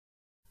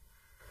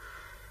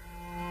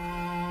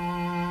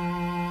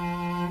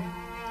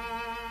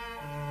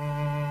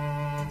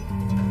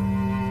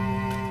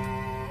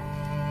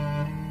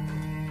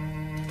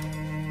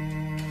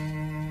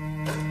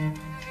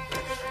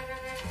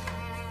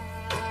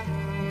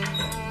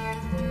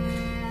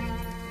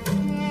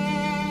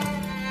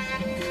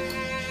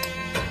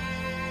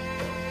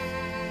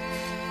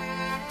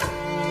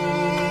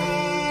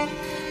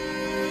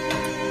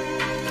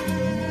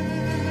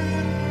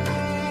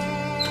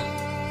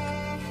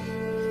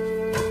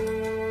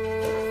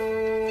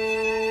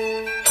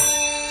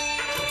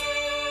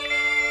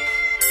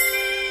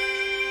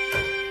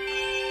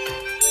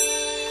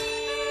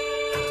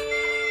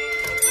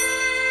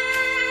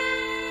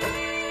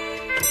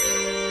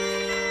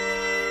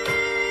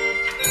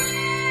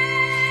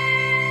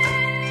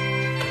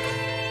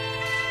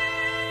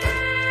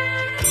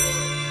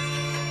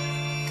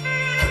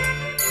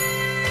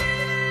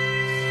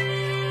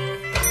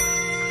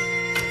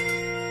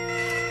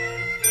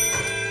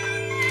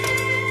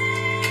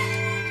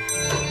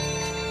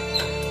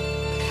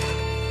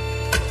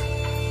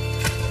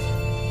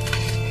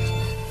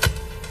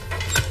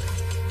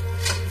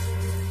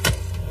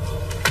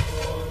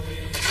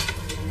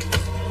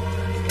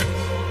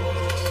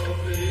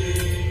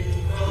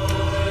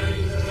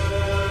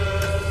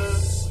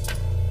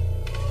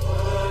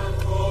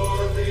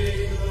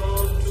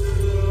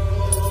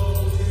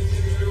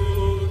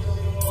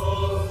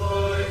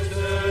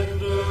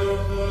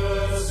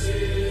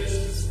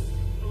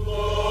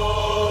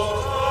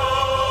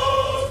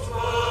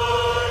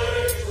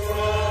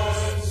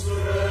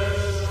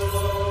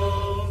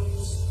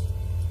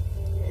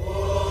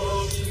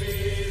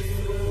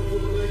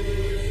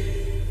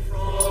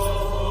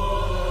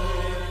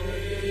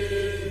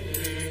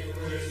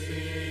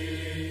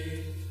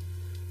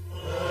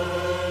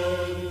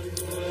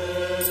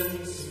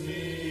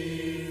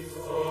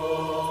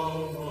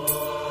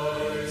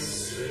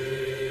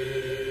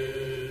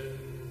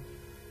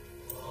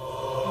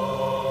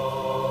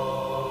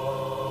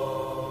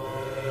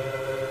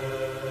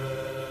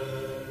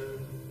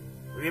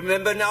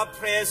Remember now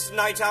prayers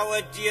tonight,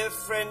 our dear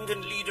friend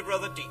and leader,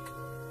 Brother Deacon.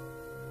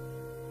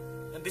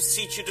 And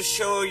beseech you to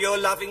show your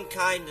loving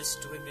kindness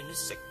to him in his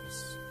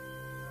sickness.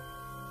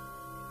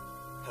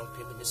 Help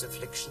him in his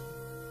affliction.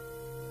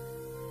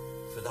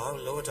 For thou,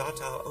 Lord,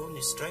 art our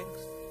only strength.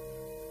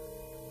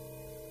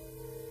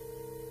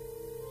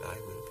 Thy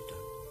will be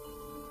done.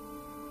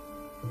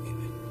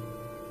 Amen.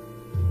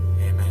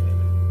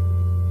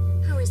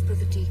 Amen. How is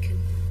Brother Deacon?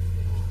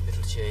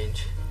 Little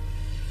change.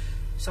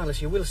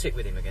 Silas, you will sit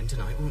with him again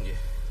tonight, won't you?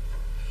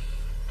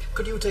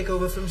 Could you take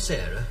over from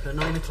Sarah at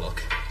 9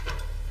 o'clock?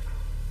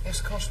 Yes,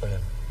 of course, William.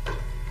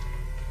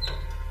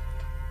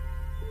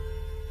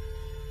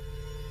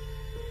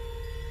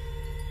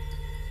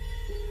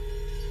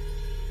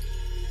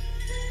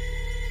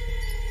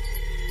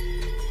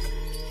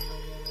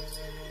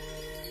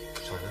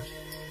 Silas?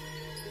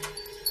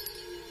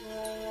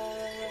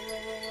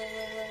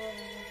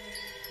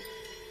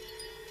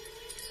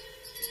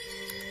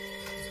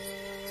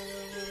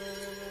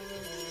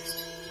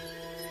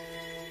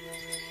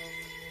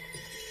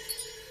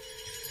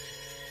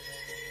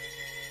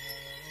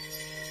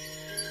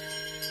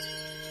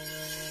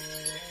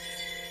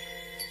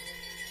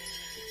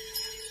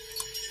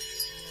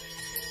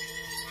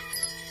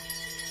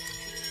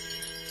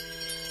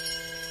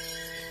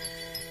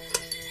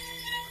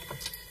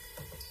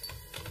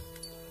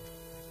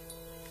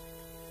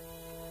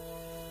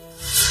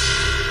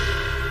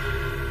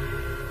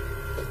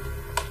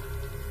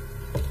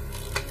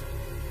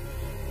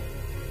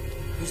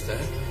 Who's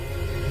there?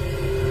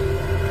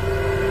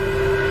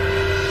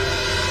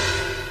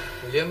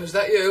 William, is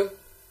that you?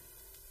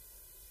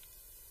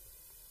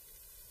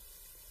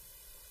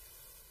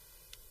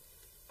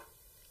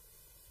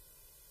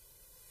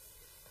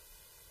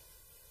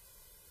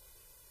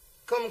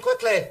 Come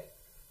quickly.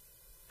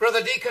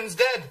 Brother Deacon's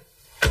dead.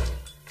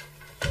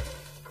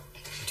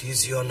 It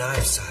is your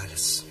knife,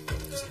 Silas,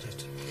 isn't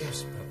it?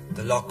 Yes, but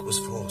The lock was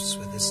forced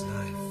with this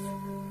knife.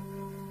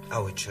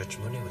 Our church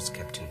money was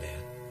kept in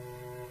there.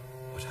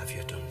 What have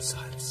you done,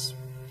 Silas?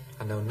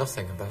 I know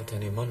nothing about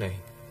any money.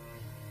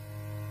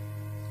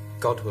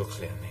 God will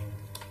clear me.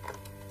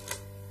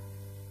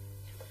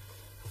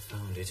 I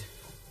found it.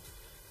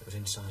 It was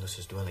in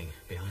Silas's dwelling,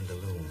 behind the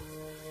loom.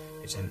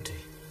 It's empty.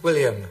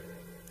 William,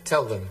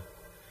 tell them.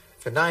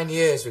 For 9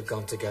 years we've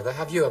gone together.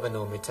 Have you ever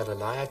known me tell a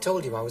lie? I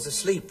told you I was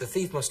asleep. The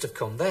thief must have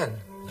come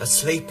then.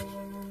 Asleep?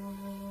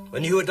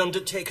 When you had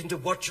undertaken to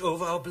watch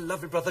over our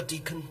beloved Brother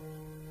Deacon?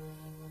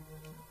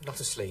 Not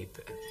asleep.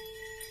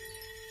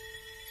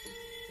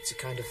 It's a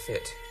kind of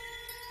fit.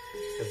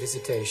 A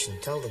visitation.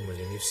 Tell them,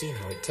 William. You've seen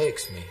how it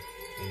takes me.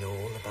 We know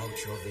all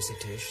about your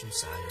visitation,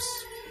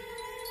 Silas.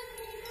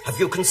 Have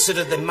you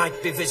considered there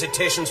might be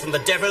visitations from the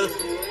devil?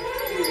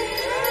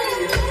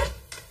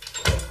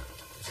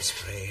 Let us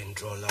pray and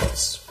draw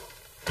lots,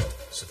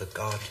 so that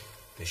God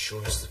may show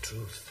us the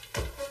truth.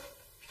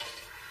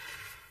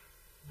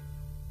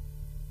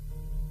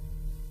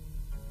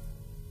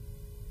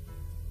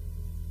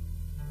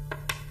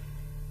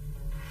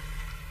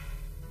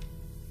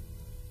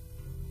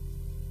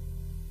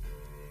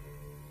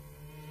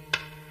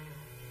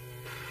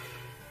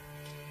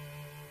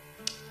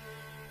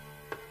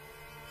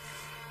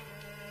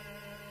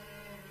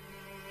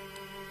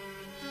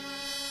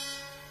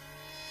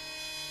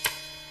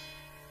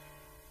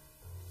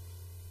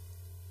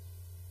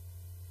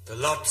 The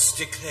lots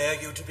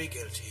declare you to be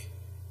guilty.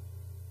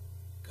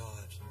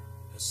 God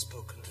has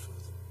spoken through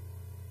them.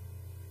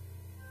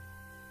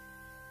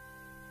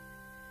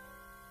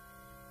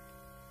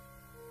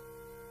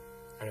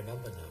 I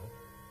remember now.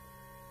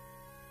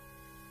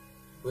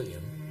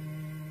 William,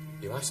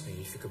 you asked me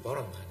if you could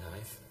borrow my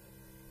knife.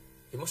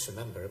 You must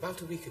remember,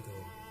 about a week ago.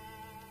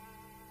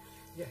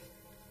 Yeah.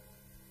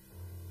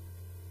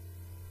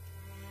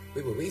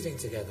 We were weaving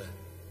together.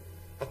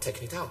 I'd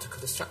taken it out to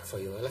cut a strap for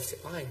you. I left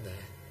it lying there.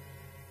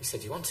 You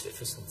said you wanted it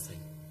for something.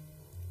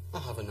 I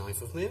have a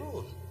knife of my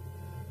own.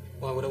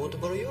 Why would I want to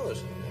borrow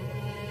yours?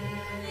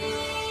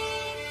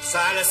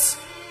 Silas,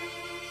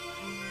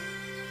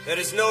 there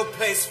is no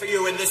place for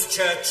you in this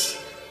church.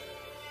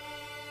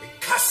 We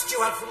cast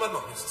you out from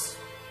among us.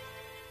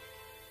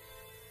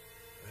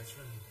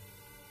 Brethren,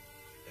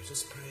 let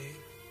us pray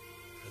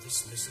for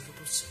this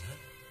miserable sinner.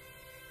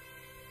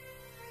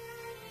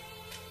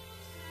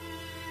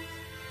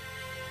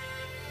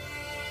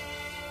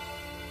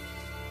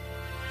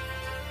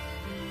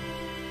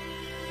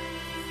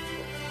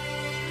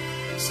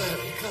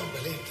 Sarah, you can't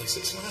believe this.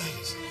 It's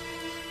lies.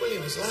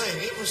 William is lying.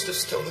 He must have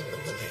stolen the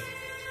money.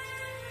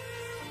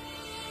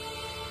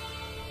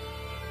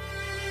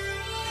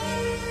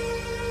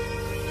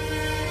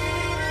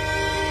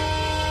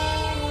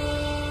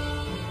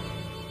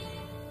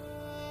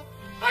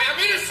 I am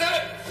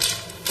innocent!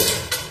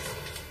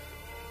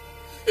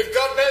 If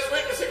God bears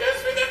witness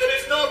against me, then there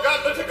is no God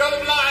but a God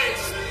of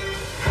lies.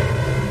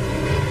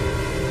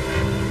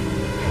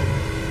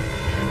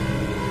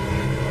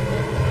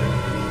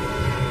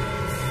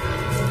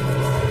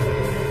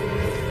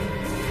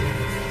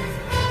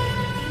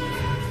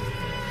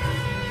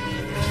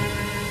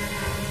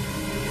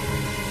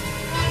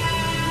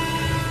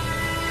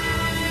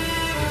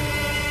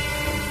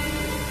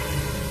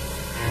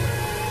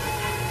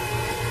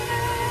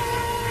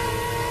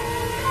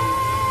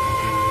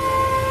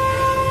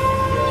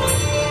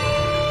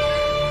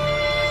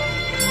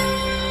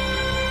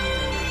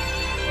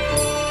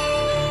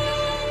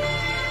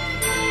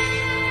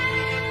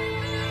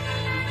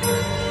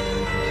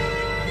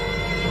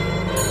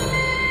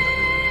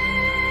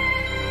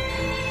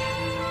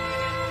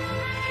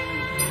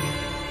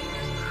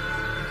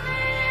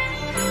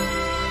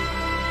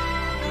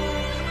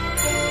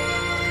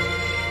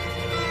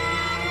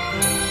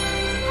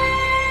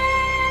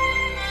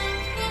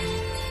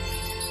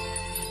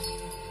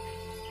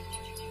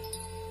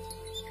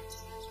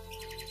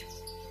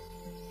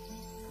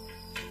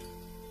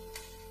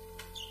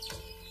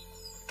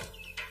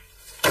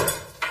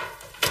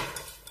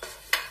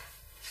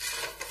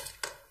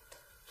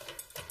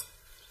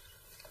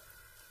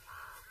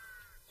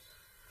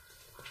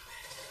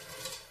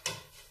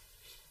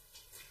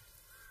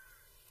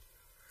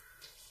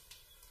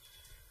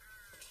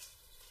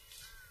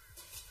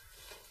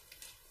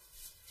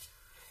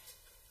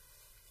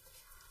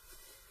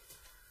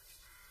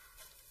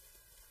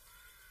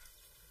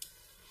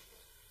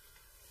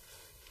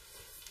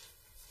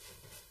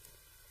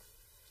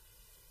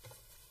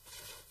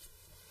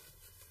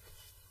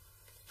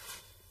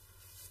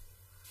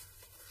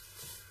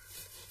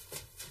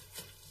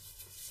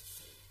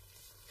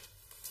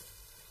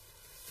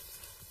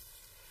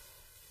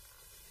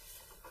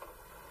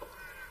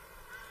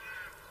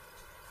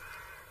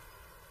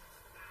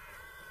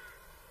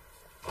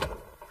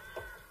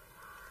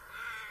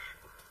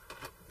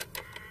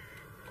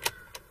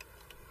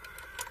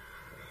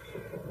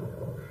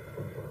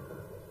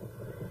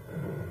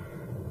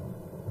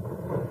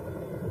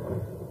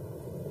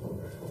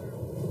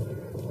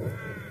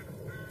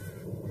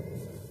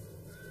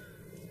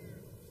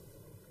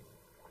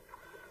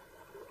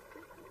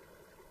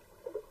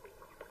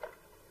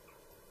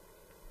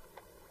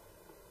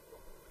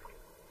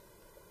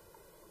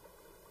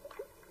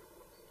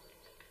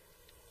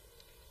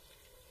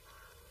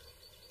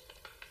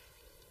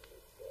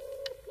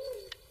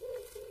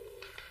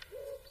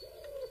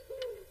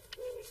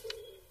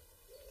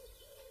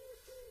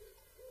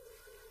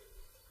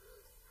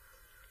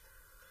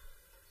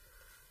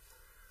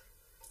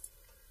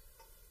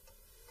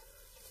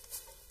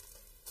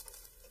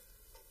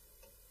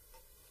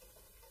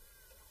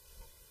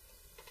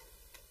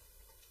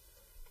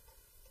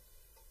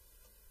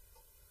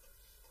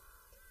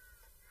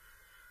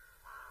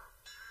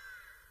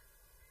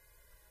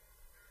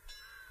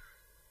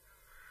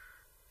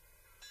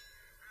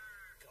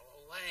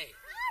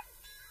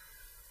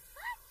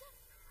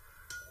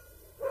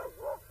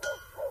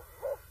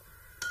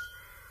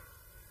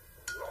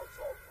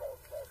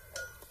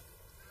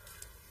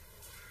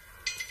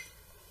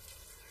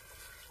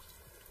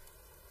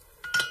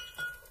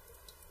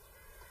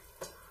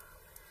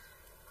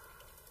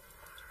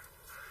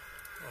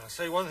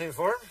 say one thing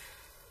for him.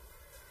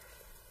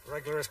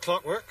 Regular as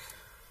clockwork.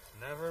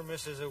 Never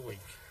misses a week.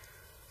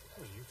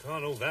 Well, you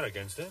can't hold that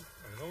against him.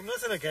 I know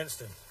nothing against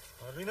him.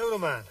 Hardly know the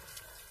man.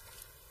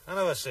 I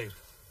know a suit.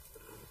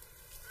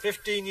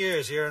 15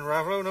 years here in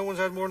Raveloe, no one's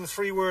had more than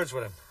 3 words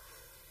with him.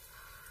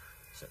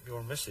 Except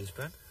your missus,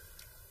 Ben.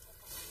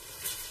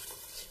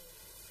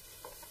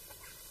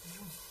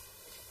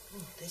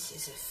 Oh, this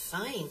is a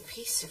fine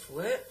piece of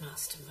work,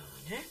 Master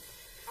Marner.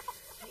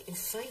 I can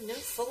find no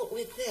fault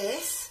with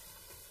this.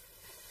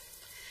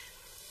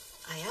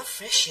 I have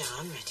fresh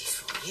yarn ready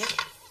for you.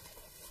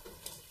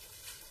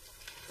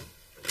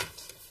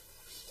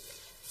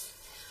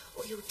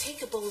 Oh, you'll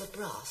take a bowl of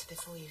broth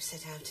before you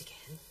set out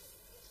again.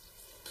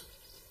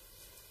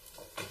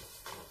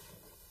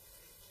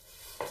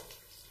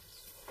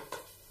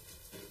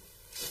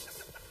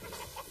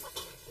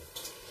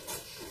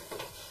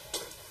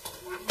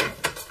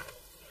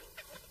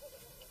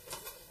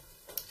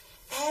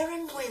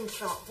 Aaron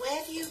Winthrop, where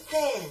have you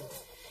been?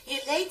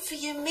 You're late for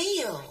your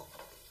meal.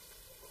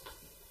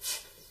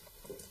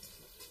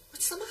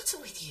 What's the matter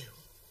with you?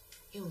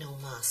 You know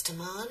Master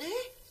Marner.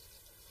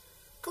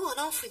 Go on,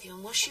 off with you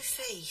and wash your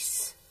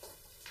face.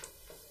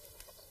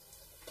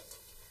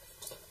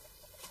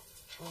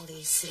 All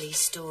these silly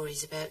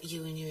stories about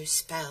you and your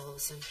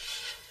spells and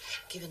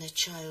giving a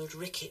child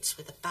rickets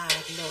with a bad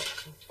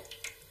look and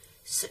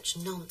such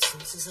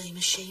nonsense as I'm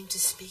ashamed to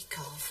speak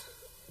of.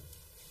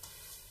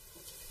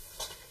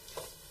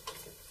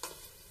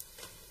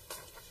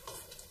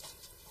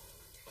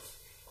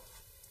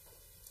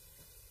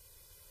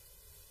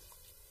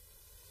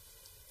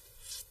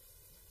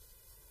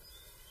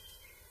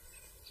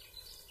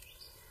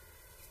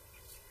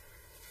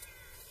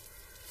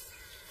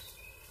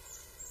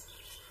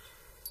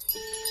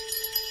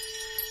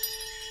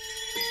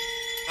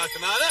 Master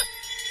Marner?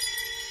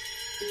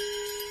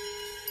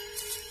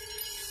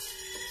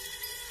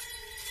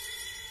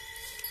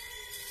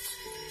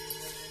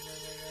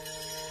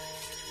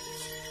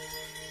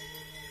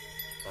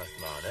 Master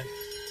Marner?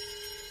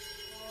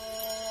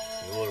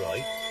 You all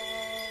right?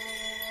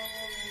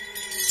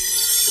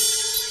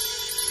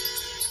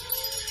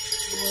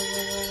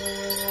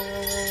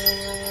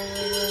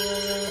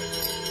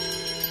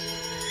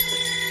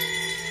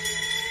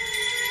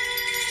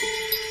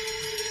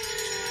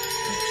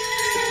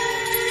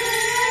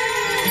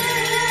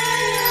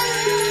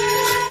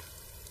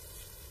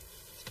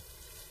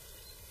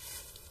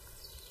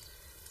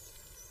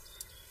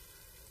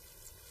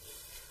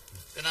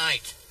 Good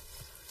night.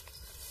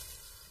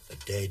 A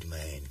dead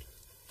man,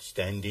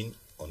 standing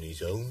on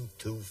his own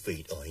 2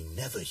 feet. I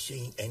never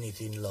seen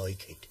anything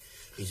like it.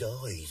 His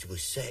eyes were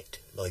set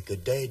like a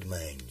dead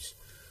man's.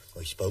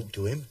 I spoke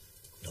to him,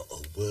 not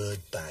a word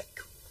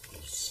back.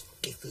 He's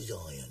stiff as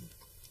iron.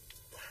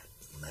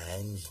 That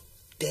man's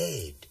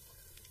dead.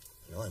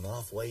 And I'm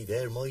halfway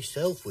there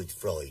myself with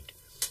fright.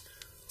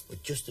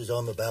 But just as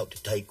I'm about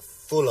to take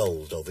full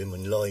hold of him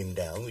and lie him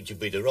down, which would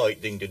be the right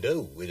thing to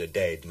do with a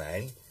dead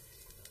man,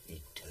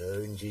 he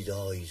turns his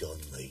eyes on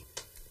me,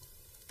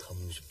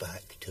 comes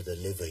back to the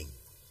living,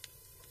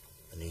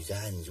 and his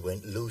hands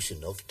went loose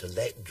enough to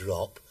let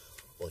drop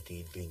what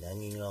he'd been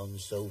hanging on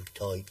so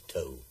tight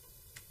to.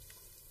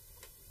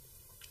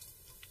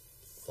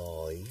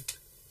 5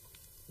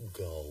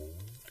 gold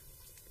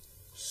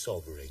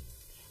sovereigns.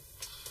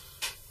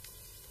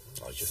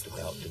 I was just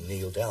about to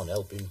kneel down,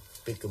 help him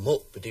pick 'em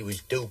up, but he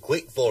was too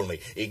quick for me.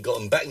 He'd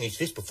got 'em back in his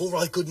fist before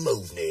I could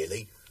move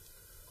nearly.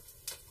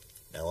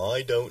 Now,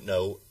 I don't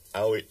know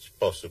how it's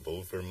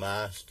possible for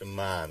Master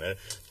Marner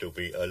to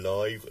be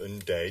alive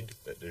and dead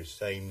at the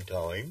same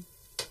time,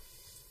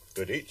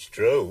 but it's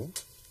true.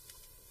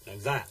 Now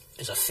that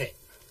is a fit.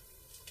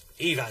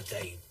 He've had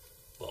they,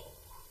 well,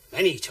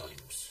 many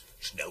times.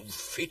 It's no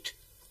fit.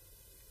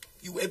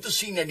 You ever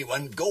seen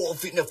anyone go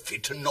off in a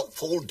fit and not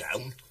fall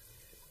down?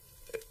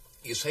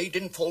 You say he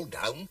didn't fall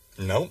down?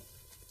 No,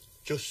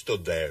 just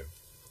stood there.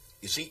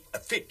 You see, a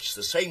fit's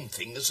the same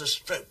thing as a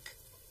stroke.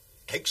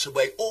 Takes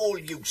away all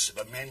use of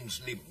a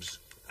man's limbs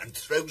and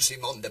throws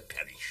him on the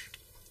perish.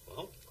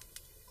 Well,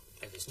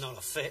 if it's not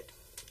a fit,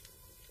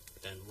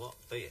 then what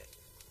be it?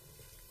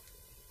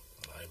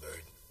 Well, I've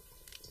heard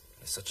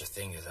there's such a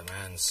thing as a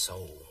man's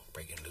soul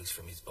breaking loose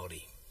from his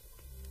body,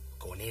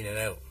 going in and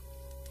out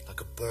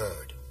like a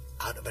bird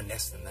out of a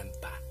nest and then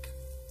back.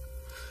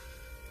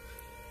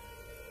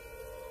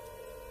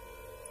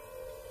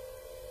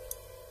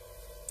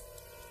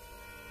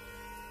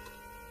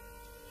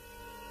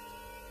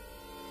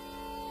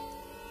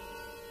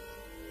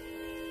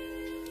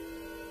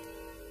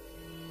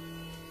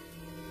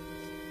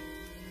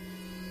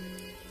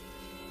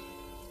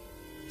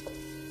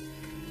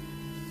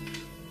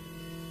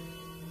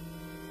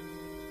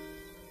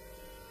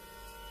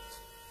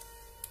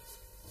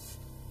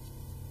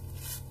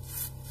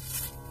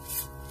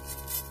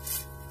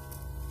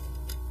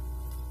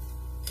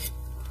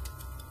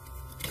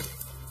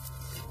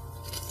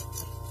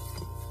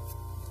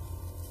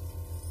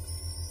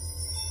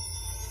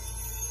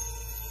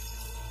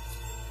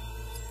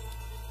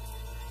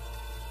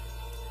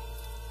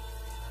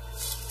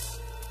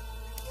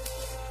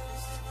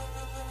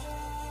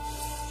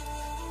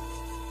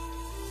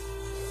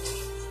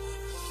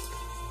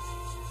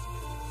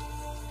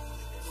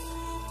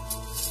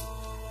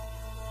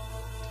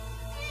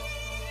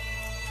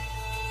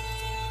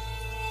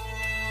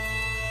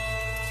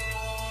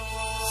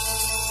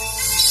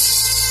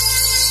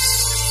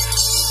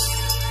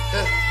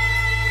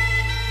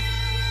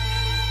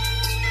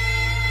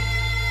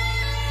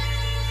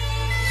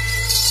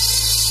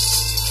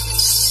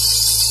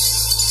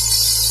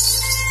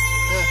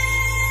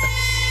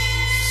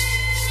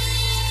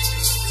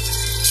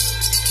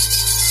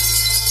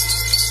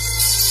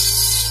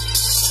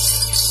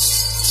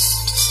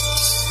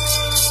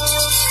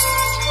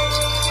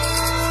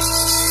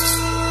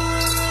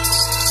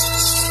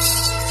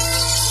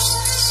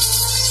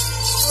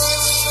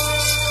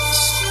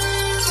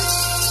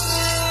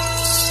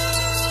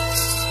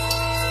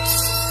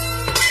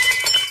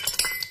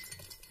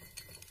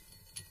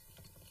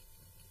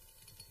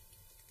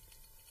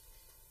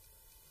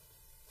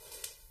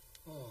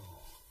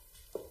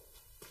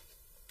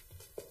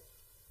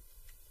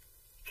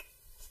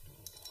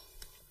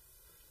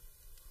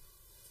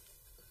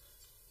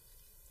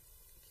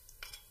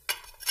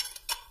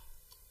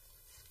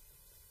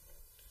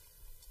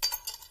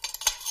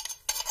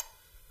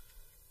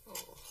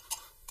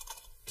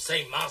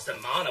 Same Master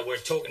Marner we're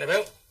talking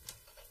about.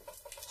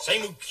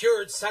 Same who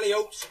cured Sally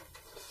Oates.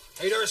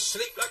 Made her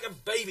sleep like a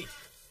baby.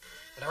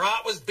 And her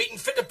heart was beating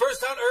fit to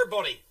burst out of her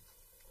body.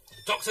 The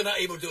doctor not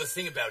able to do a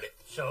thing about it.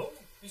 So,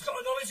 he's got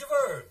a knowledge of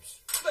herbs.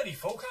 Many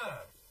folk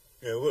have.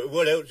 Yeah,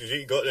 what else has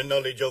he got the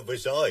knowledge of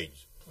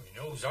besides? Well, he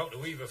knows how to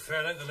weave a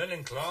fair length of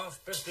linen cloth,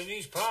 best in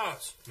these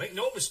parts. Make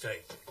no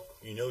mistake.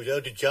 He knows how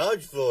to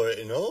charge for it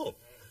and all.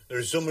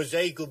 There's some who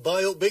say he could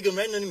buy up bigger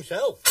men than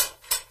himself.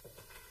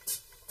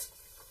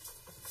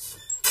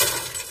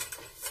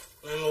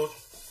 Landlord.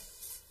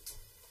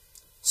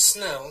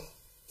 Snell?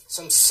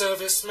 Some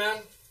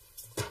serviceman?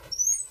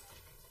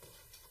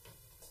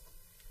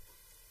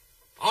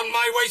 On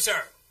my way,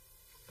 sir.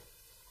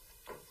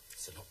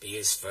 This'll not be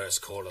his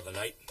first call of the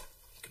night.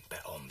 You can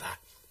bet on that.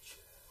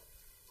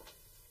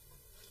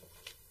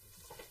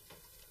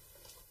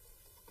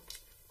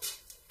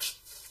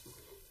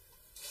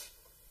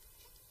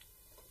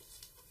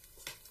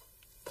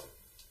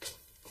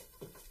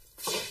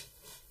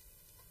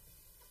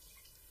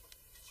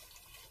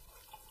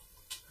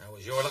 How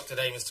was your luck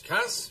today, Mr.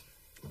 Cass?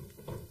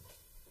 I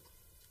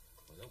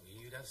was hoping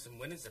you'd have some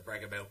winnings to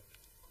brag about.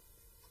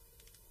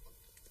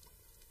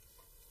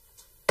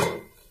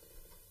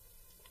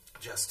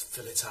 Just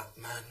fill it up,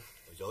 man.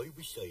 As I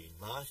was saying,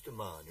 Master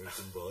Marner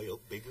can buy up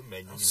bigger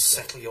men than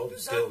Settle himself. your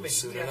Does that bills mean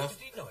soon we have enough.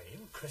 to deny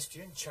him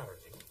Christian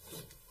charity?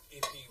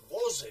 If he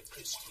was a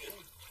Christian,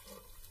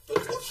 but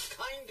what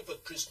kind of a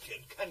Christian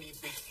can he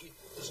be?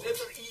 Has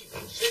never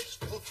even set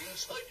foot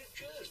inside a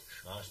church.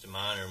 Master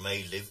Marner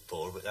may live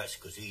poor, but that's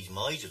because he's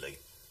miserly.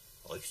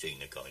 I've seen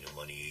the kind of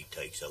money he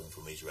takes home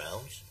from his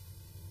rounds.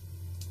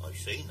 I've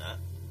seen that.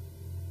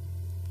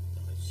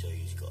 I'd say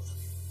he's got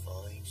a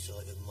fine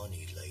sight of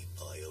money laid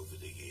by over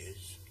the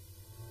years.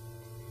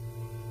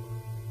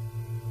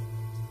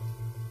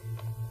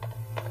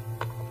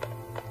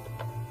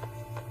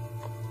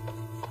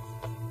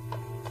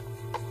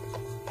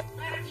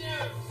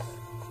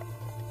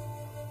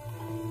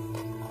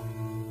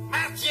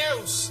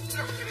 Matthews!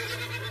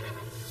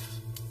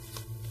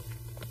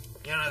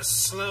 You're as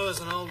slow as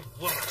an old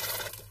woman.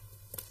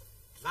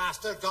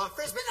 Master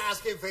Godfrey's been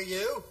asking for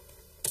you.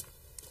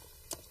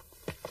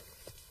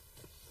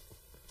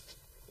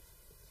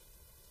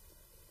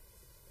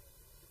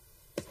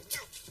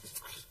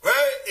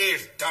 Where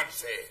is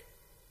Dudley?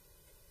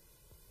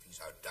 He's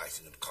out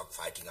dicing and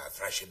cockfighting. I'll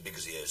thrash him big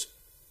as he is.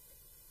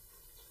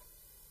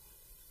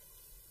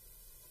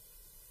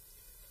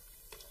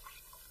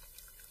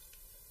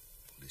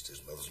 At least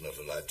his mother's not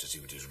alive to see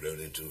what he's grown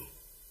into.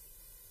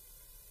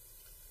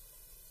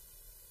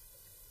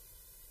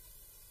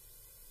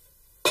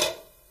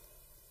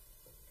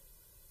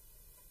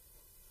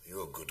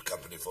 You're good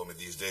company for me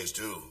these days,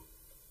 too.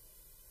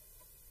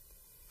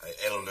 My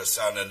elder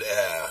son and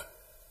heir.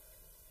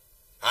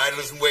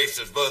 Idlers and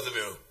wasters, both of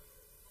you.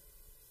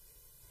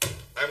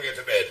 I'm going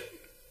to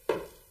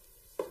bed.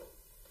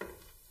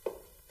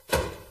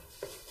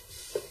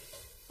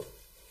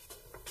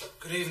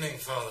 Good evening,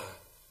 Father.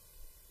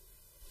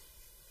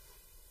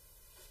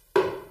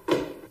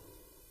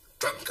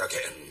 Drunk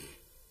again.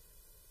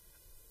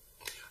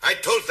 I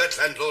told that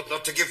landlord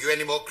not to give you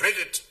any more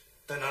credit.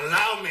 Then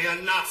allow me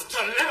enough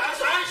to live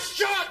as I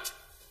should!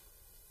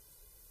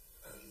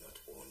 I'll not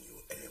warn you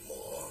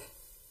anymore.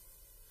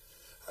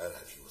 I'll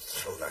have you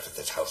thrown out of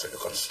this house and you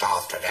can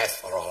starve to death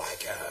for all I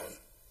can.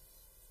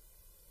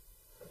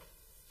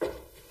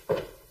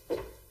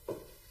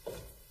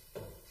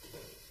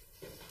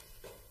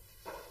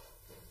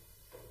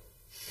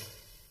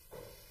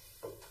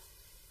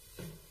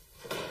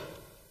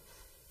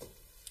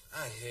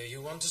 I hear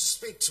you want to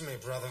speak to me,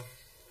 brother.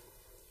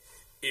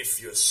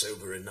 If you're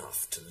sober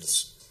enough to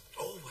listen.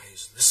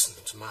 Always listen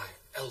to my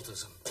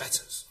elders and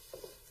betters.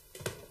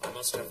 I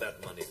must have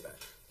that money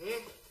back.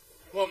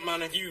 What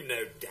money? You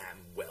know damn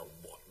well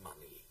what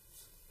money.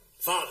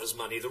 Father's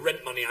money, the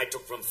rent money I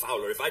took from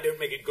Fowler. If I don't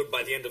make it good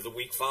by the end of the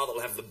week,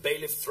 Father'll have the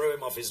bailiff throw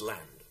him off his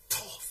land.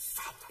 Poor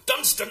Fowler.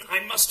 Dunstan,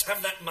 I must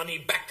have that money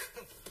back.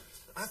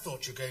 I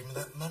thought you gave me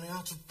that money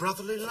out of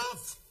brotherly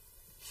love.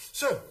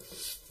 So,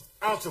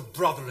 out of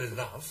brotherly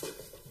love,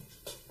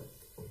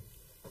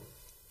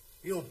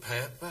 You'll pay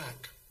it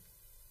back.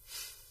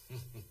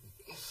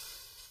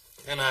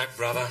 Good night,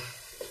 brother.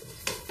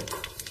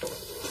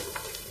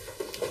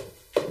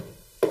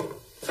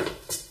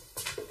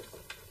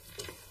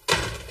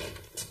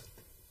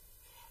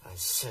 I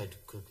said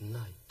good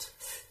night.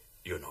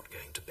 You're not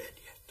going to bed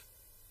yet.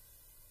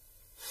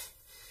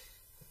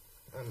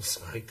 I'm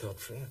sorry,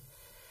 Godfrey.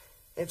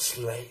 It's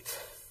late.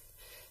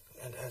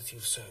 And as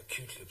you've so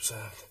acutely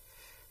observed,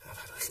 I've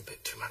had a little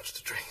bit too much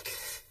to drink.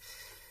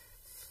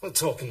 We'll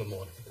talk in the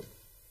morning.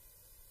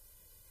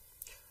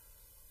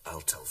 I'll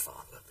tell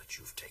Father that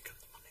you've taken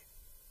the money.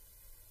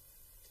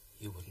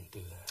 You wouldn't do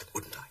that.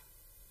 Wouldn't I?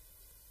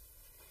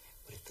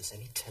 But if there's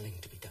any telling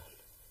to be done,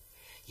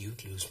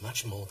 you'd lose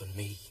much more than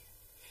me.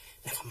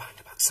 Never mind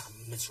about some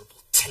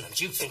miserable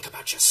tenant. You think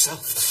about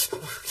yourself.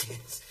 Oh,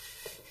 yes.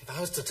 If I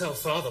was to tell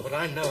Father what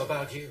I know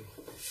about you,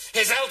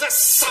 his eldest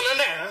son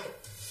and heir,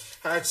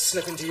 I'd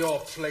slip into your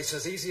place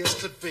as easy as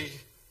could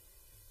be.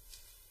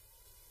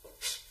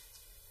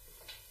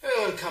 It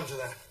won't come to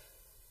that.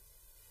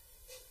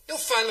 You'll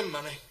find the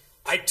money.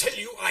 I tell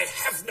you, I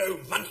have no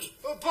money.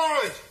 Well,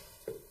 borrow it.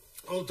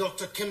 Old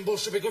Dr. Kimball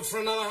should be good for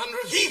another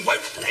 100. He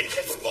won't lend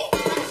us more.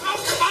 I'll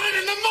come on it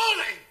in the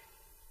morning.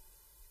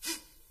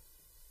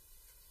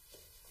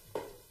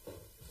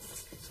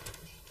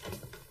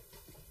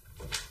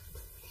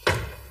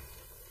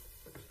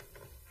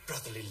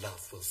 Brotherly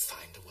love will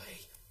find a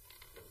way.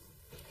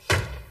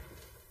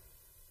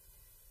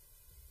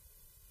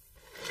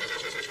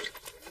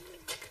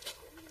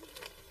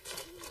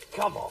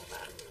 Come on, man.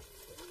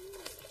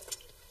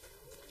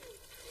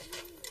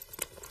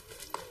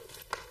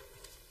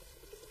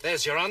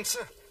 There's your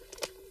answer.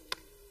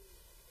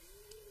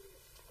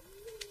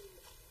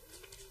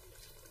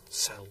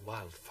 Sell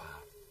Wildfire.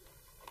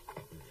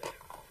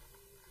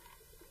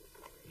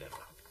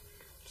 Never.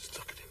 Just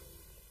look at him.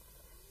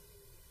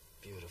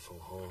 Beautiful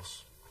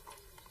horse.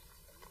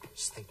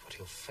 Just think what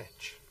he'll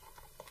fetch.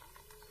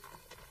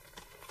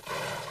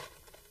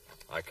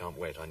 I can't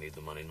wait. I need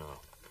the money now.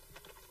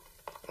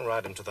 I'll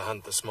ride him to the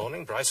hunt this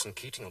morning. Bryce and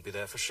Keating will be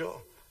there for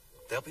sure.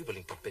 They'll be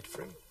willing to bid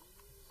for him.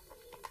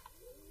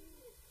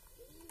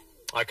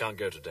 I can't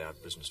go today.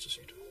 I've business to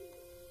see to.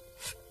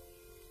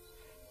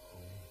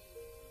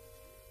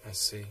 I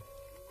see.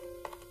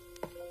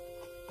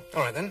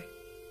 All right, then.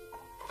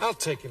 I'll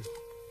take him.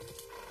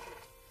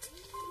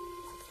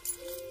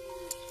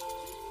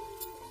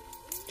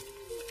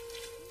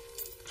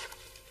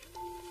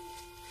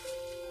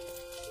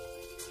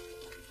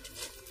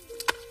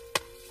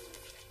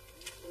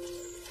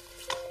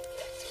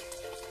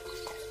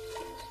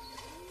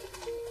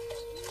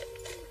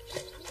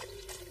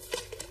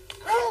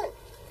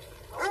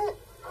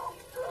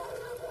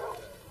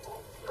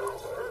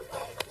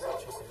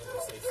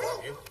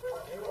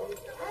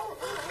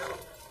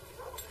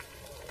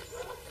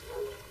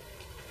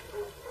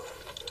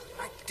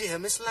 Dear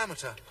Miss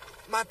Lammeter,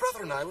 my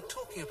brother and I were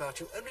talking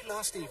about you only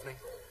last evening.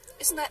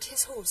 Isn't that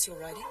his horse you're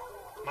riding?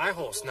 My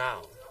horse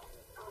now.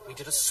 We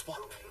did a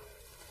swap.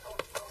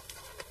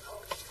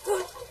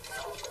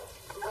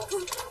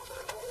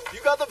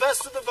 You got the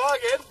best of the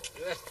bargain.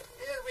 Yeah,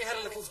 we had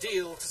a little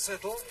deal to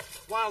settle.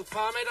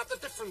 Wildfire made up the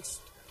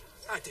difference.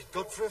 I did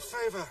Godfrey a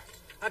favour.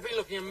 I'd been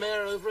looking a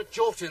mare over at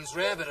Jortin's,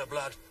 rare bit of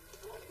blood.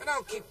 And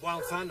I'll keep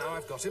Wildfire now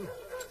I've got him.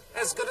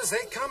 As good as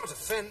they come at a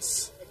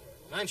fence.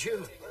 Mind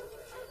you,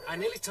 I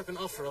nearly took an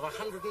offer of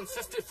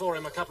 150 for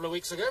him a couple of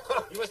weeks ago.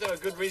 You must have a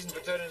good reason for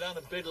turning down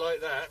a bid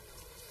like that.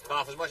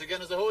 Half as much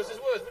again as the horse is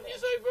worth, wouldn't you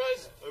say,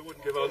 Bryce? I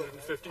wouldn't give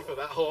 150 for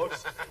that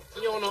horse.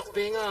 You're not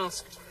being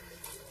asked.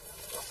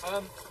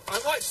 I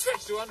might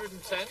stretch to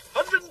 110.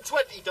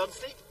 120,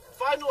 Dunsty.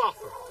 Final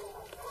offer.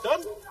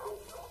 Done?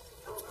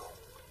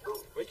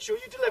 Make sure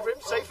you deliver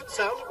him safe and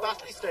sound at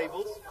Batley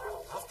Stables.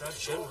 After I've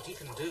shown what he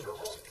can do,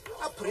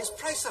 I'll put his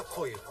price up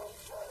for you.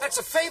 That's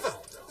a favour,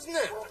 isn't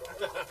it?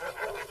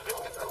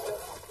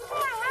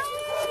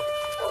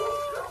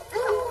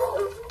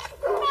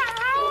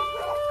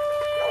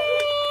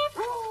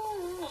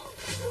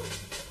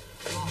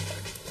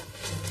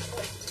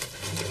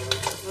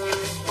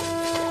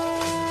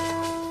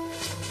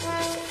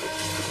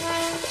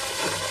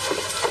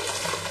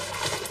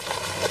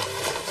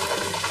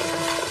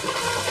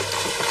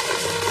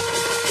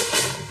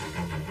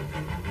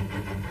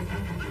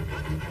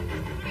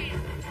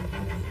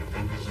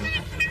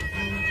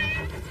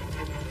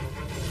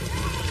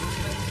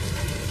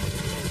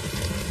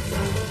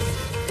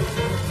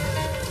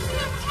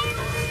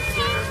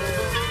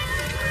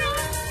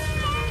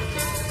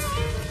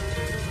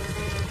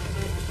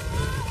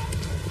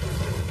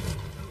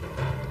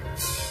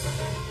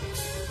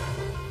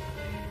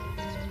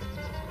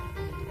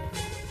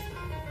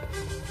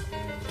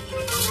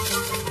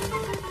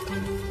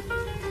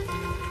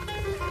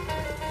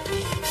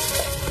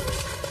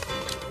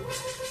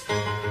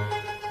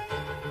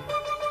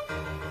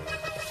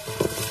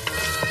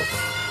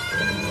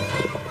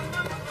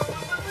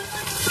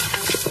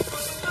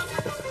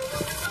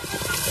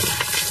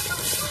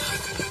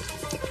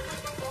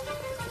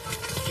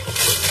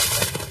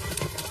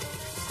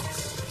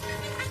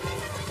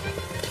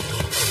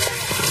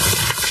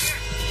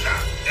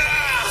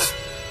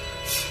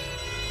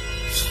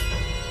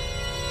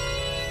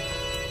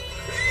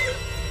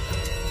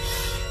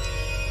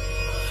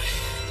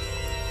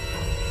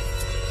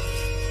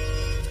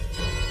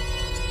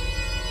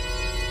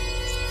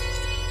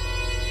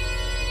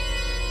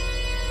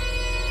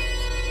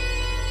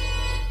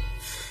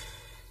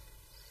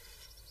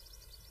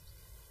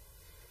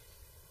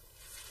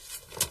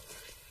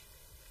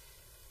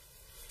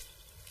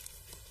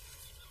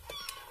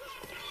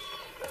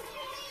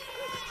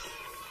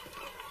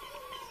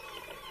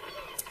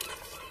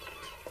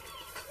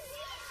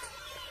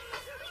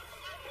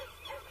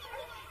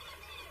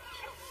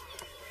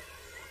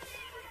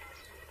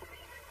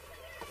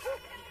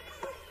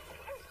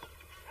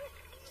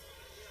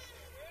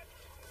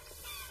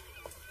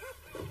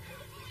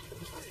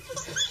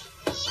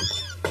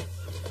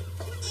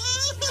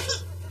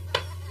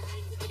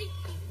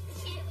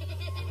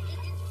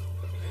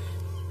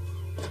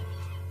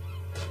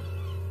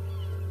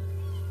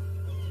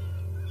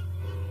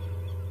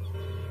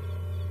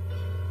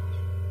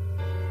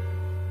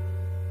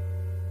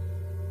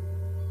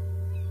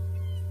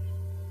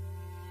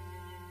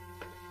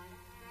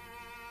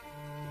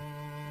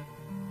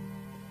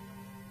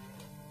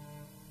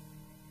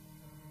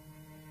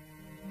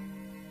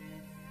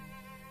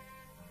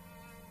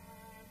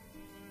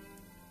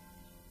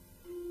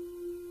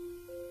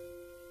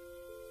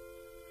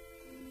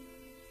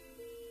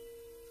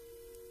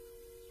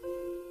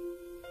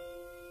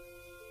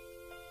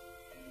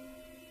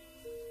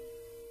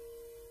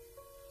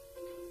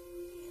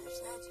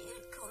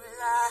 you'd come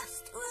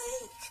last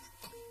week.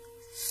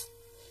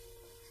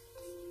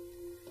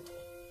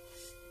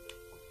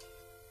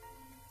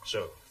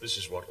 So, this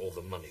is what all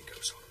the money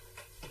goes on.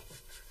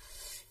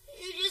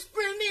 You just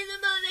bring me the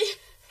money.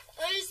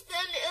 I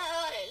spend it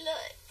how I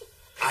like.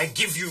 I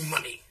give you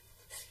money.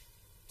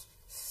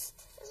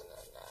 Isn't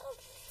that now?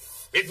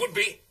 It would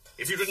be,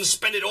 if you didn't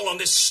spend it all on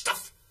this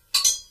stuff.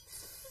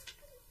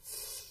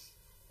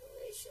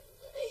 Why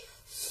shouldn't I?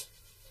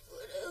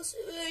 What else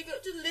have I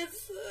got to live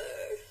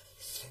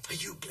for? Are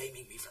you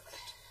blaming me for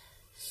that?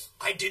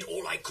 I did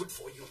all I could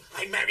for you.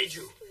 I married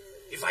you.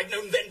 If I'd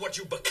known then what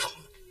you'd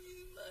become.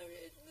 You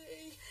married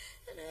me,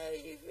 and now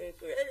you've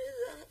regretted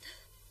that.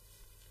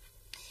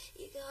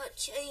 You can't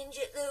change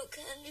it, though,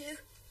 can you?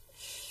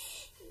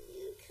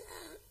 You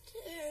can't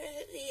tear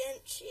out the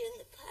entry in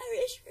the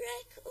parish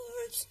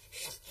records.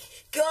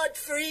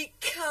 Godfrey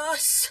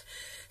Cass,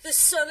 the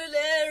son and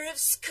heir of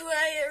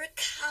Squire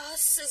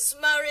Cass, is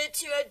married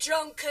to a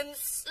drunken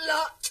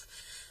slut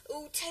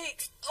who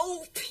takes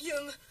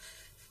opium.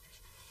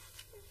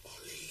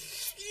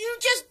 You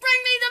just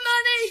bring me the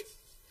money!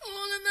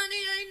 All the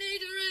money I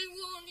need or I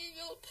want,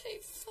 you'll pay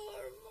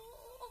far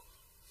more.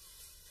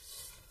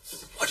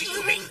 What do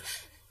you mean?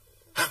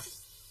 Huh?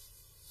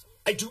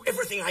 I do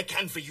everything I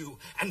can for you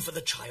and for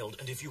the child,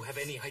 and if you have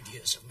any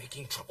ideas of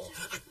making trouble...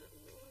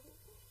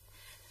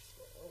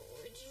 What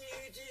would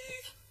you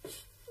do?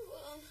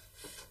 Well,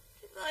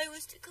 if I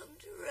was to come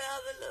to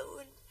Raveloe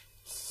and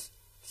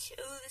show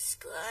the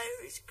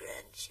squire his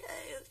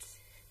grandchild,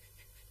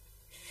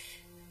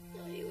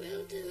 I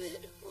will do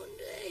it one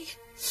day.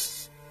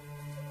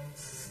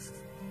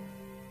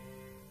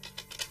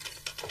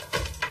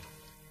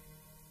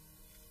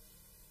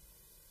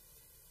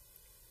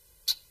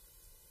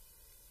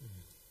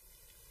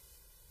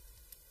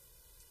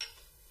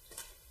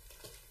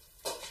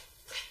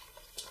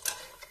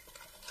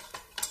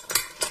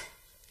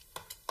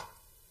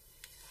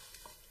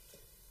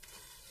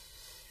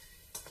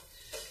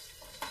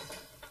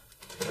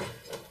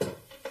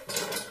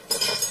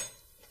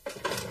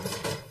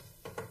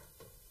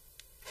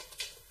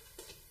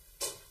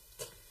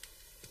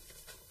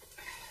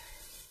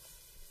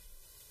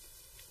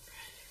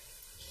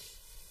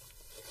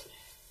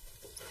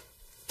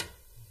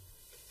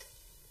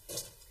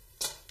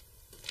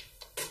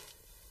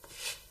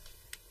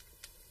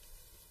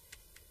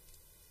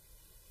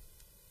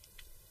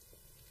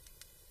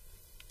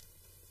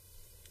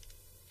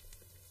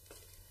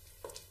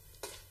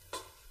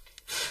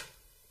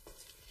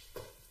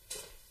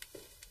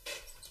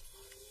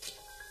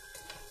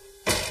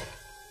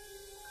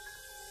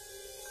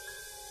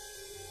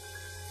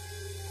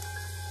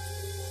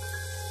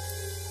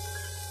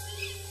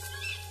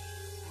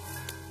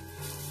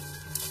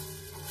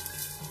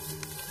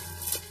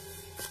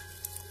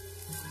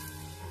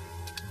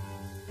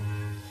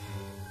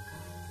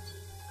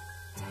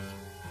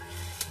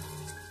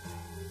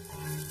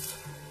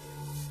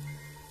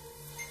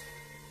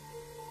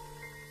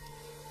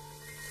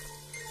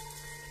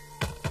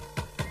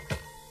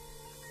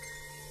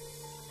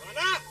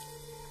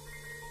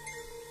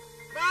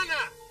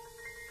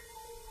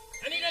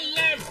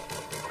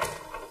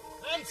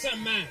 Answer,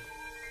 man!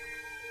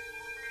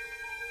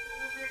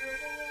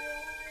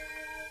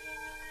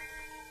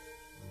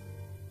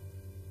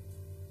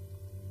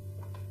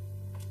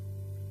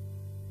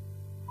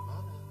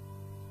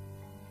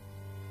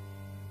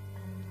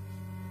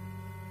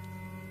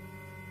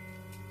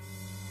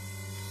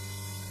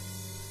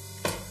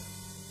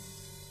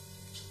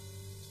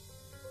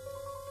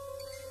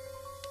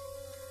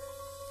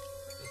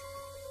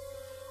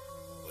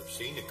 I've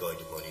seen the kind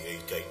of money he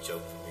takes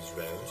out from his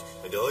rounds,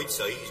 and I'd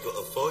say he's got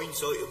a fine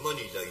sight of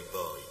money laid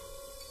by.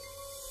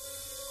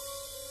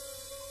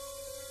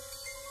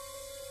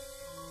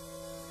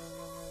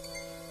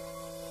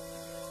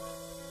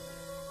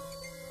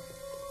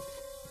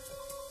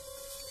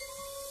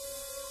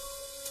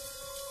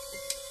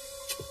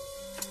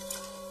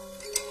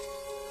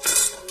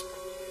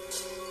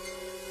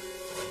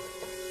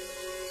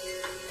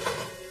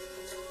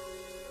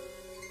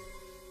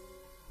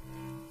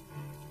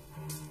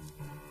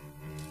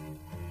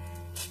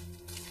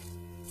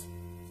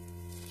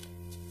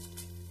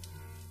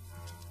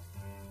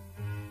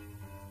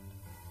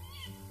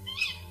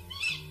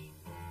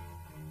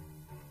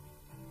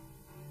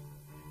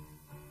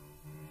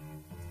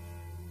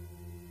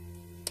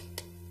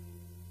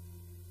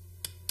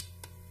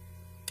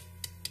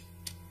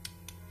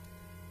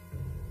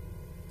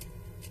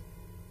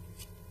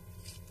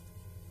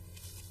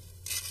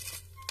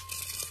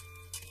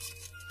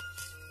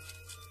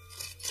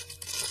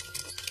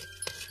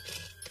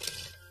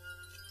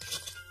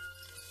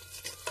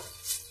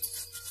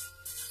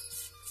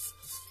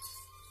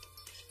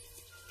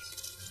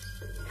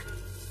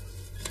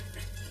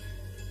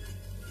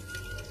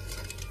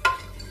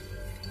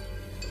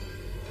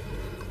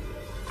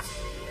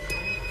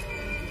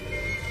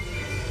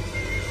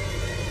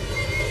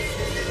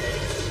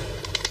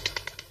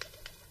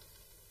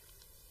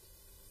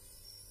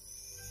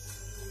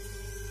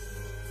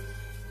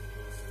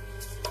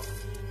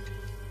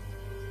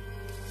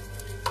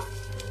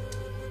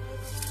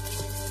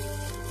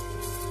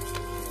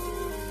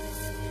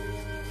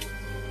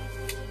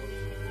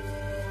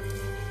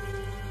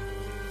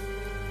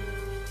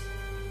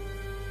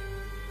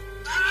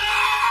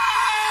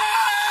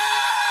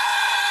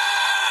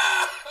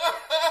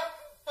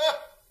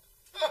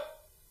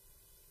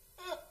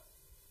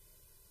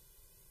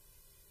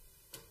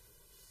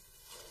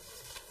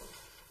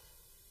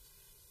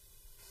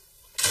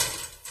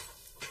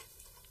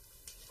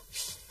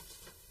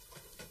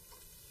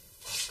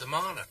 Master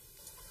Marner.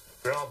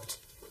 Robbed.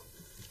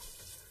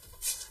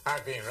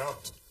 I've been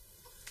robbed.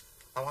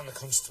 I want the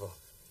constable.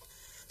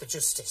 The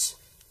justice.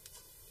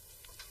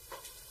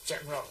 Jem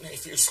Rockney,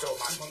 if you stole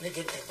my money,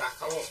 give me back.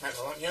 I won't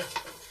meddle on you.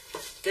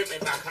 Give me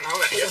back and I'll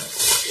let you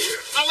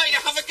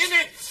have a guinea.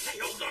 Hey,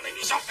 hold on,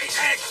 he's off his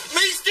head.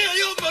 Me steal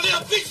your money,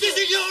 I'll fix this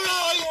in your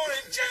eye. You're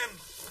in, Jem.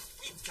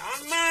 You've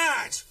gone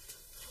mad.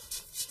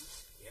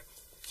 Yep.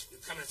 You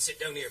come and sit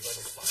down here by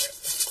the fire.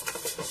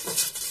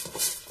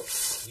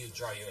 You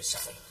dry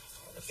yourself.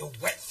 You're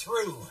wet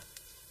through.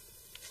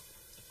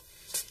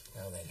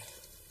 Now then,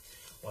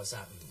 what's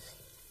happened?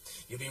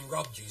 You've been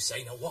robbed, you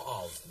say. Now what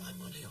of? My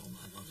money, all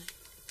my money.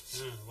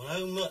 Oh, well,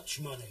 how much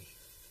money?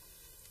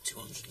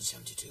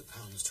 £272,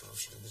 12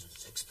 shillings and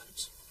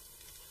 6pence.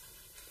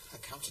 I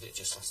counted it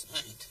just last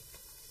night.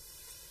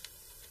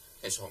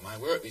 It's all my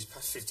work these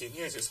past 15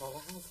 years. It's all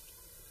I have.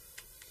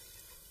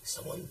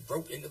 Someone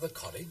broke into the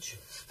cottage?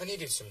 I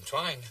needed some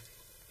twine.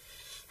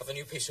 Of a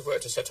new piece of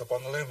work to set up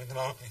on the loom in the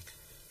morning.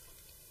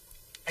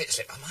 It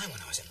slipped my mind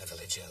when I was in the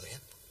village earlier. I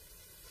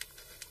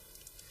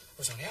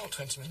was only out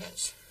 20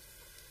 minutes.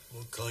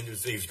 What kind of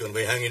thief's going to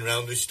be hanging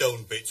round the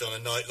stone pits on a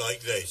night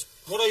like this?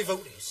 What I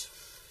vote is,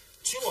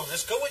 2 on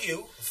us, go with you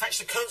and fetch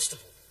the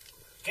constable.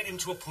 Get him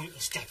to appoint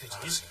us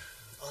deputies.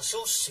 I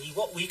shall see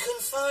what we can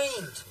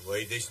find. The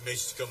way this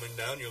mist's coming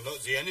down, you'll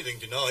not see anything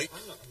tonight.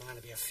 I'm not the man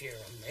to be afeard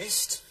of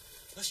mist.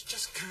 Us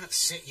just can't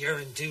sit here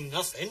and do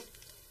nothing.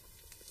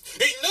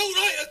 He's no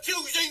right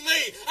accusing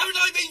me! Haven't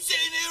I been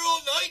sitting here all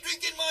night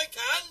drinking my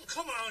can?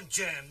 Come on,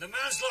 Jem, the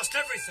man's lost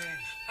everything.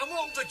 And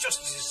what will the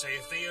justices say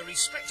if they hear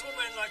respectable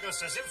men like us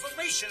has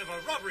information of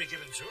a robbery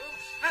given to them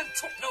and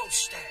took no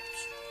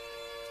steps?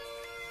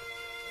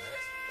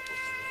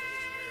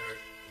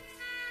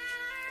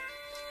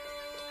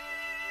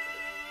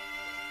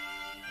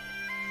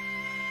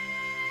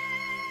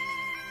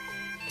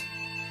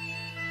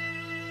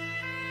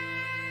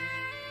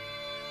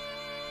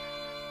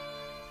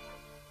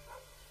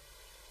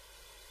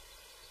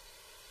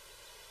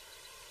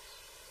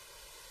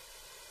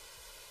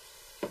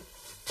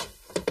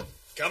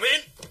 Come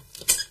in.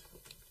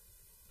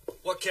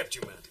 What kept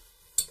you, man?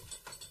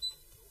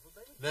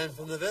 Men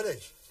from the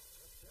village.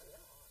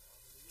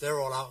 They're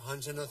all out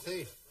hunting a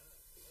thief.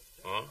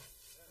 Huh?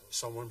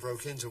 Someone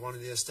broke into one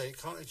of the estate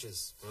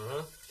cottages.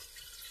 Uh-huh.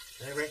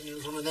 They reckon it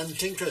was one of them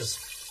tinkers.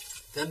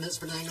 Them that's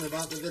been hanging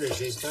about the village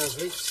these past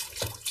weeks.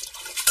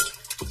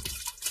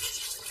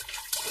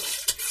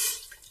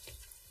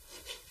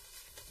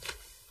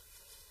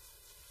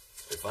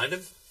 They find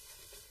him?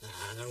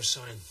 Nah, no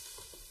sign.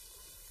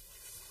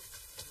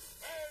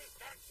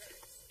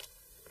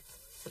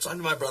 What time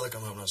did my brother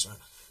come home last night?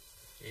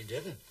 He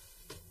didn't.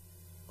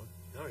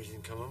 No, he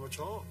didn't come home at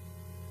all.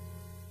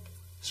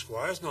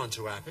 Squire's none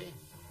too happy.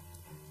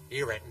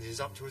 He reckons he's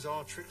up to his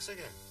old tricks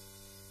again.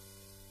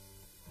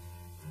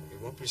 He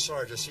won't be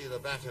sorry to see the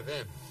back of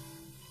him.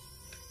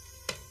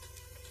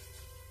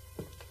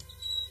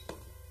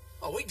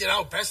 Oh, we did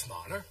our best,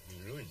 Marner.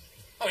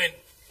 I mean,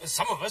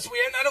 some of us, we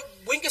ain't had a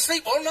wink of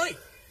sleep all night.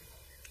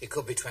 He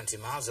could be 20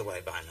 miles away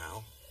by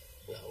now.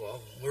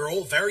 Well, we're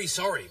all very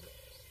sorry.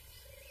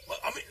 But,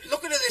 I mean,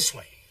 look at it this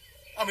way.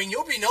 I mean,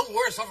 you'll be no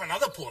worse off than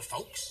other poor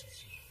folks.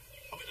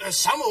 I mean, there's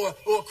some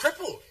who are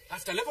crippled,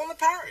 have to live on the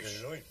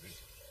parish.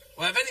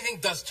 Well, if anything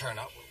does turn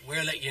up,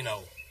 we'll let you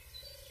know.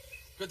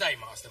 Good day,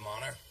 Master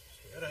Marner.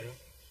 Good day.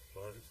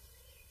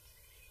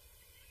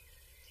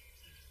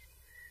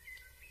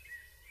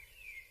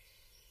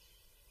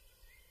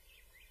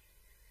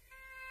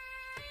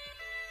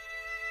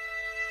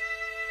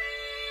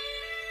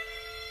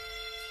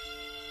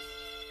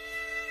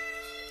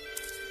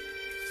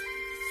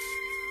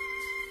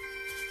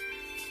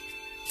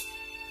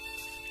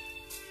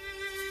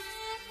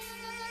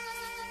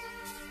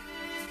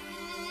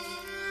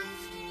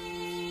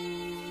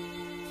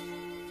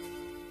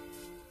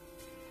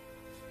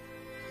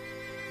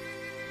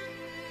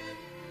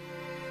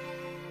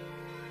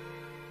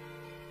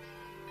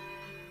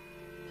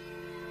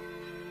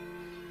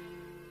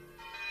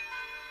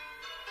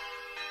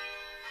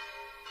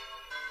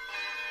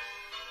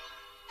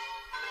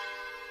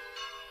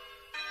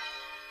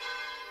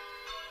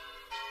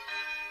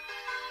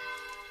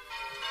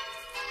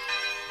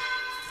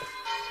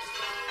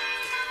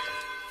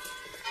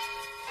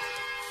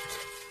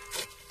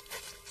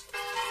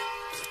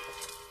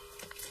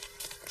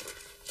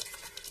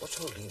 What's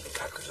all leaving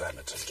back with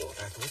Lammerton's daughter?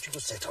 I thought you were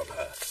set on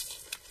her.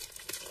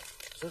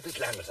 So did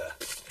Lammerton.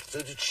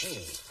 So did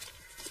she.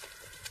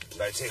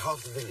 And I'd say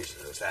half the village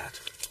knows that.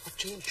 What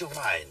changed your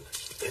mind?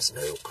 There's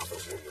no other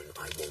woman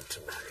I want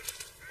to marry.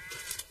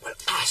 Well,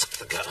 ask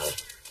the girl.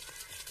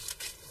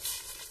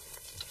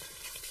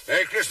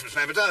 Merry Christmas,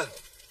 Lammerton.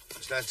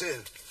 Miss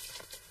Lancer.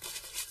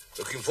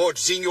 Looking forward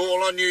to seeing you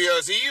all on New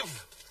Year's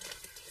Eve.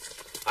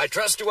 I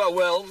trust you are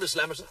well, Miss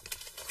Lammerton.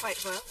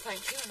 Quite well,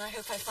 thank you, and I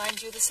hope I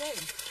find you the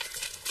same.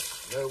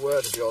 No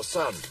word of your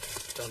son,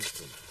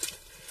 Dunstan.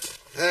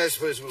 I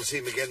suppose we'll see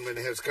him again when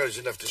he has courage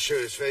enough to show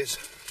his face.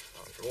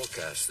 After all,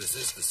 Cass, this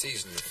is the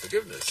season of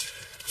forgiveness.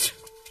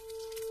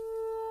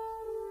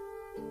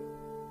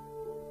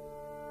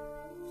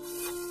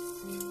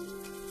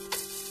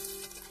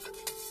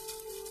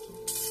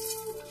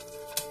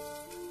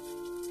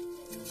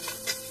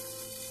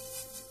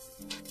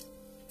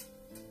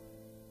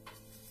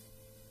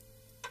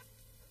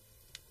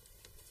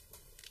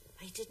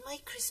 I did my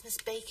Christmas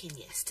baking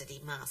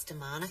yesterday, Master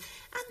Marner,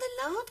 and the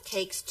lard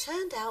cakes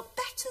turned out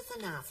better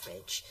than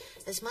average,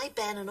 as my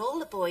Ben and all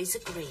the boys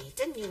agreed,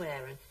 didn't you,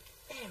 Aaron?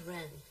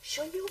 Aaron,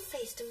 show your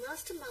face to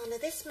Master Marner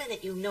this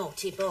minute, you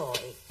naughty boy.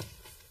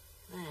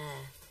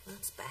 There,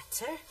 that's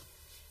better.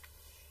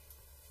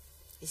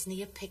 Isn't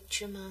he a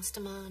picture,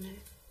 Master Marner?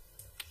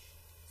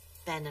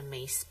 Ben and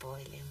me spoil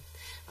him.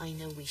 I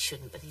know we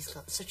shouldn't, but he's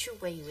got such a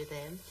way with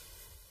him.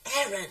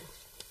 Aaron,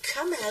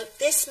 come out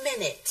this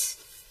minute.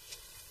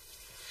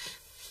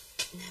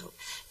 Now,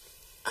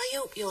 I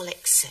hope you'll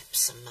accept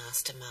some,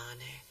 Master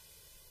Marner.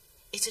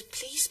 It'd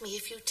please me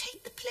if you'd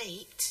take the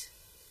plate.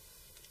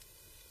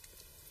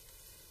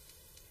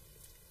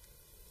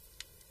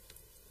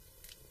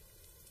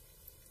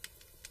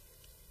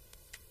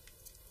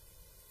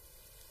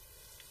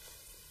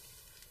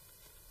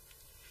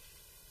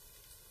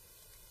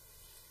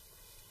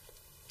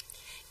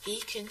 He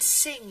can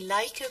sing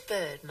like a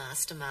bird,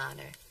 Master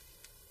Marner.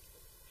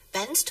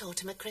 Ben's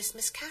taught him a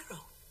Christmas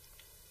carol.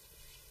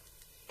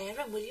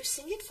 Aaron, will you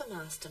sing it for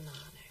Master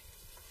Marner?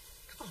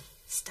 Come on,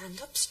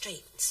 stand up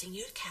straight and sing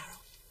your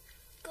carol.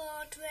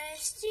 God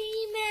rest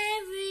ye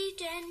merry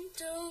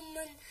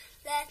gentlemen,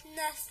 let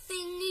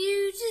nothing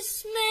you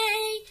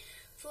dismay,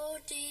 for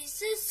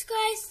Jesus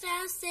Christ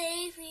our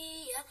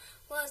Saviour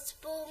was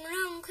born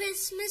on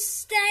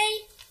Christmas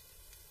Day.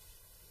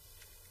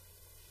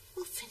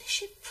 Well,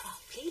 finish it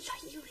properly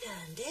like you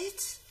learned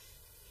it.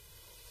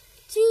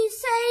 To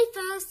save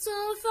us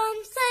all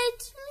from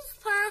Satan's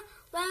power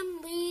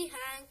when we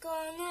had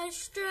gone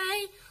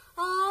astray,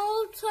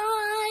 all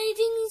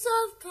tidings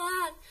of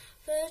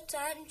comfort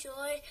and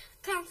joy,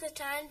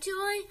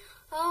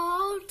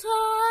 all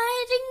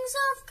tidings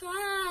of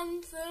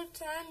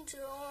comfort and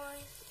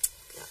joy.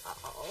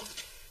 Oh.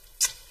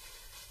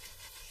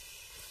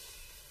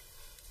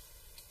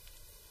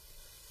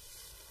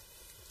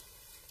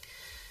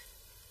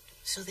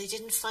 So they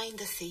didn't find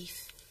the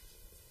thief.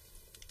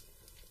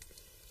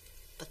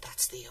 But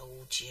that's the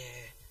old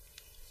year.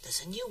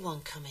 There's a new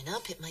one coming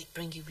up. It might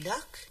bring you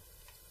luck.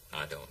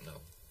 I don't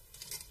know.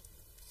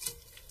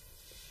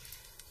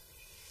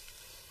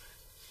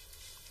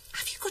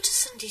 Have you got a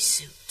Sunday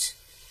suit?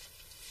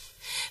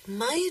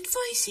 My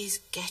advice is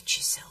get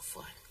yourself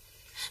one.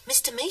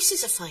 Mr.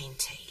 Macy's a fine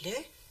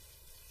tailor.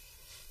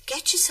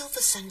 Get yourself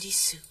a Sunday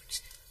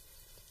suit.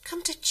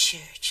 Come to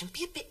church and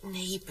be a bit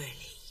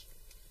neighbourly.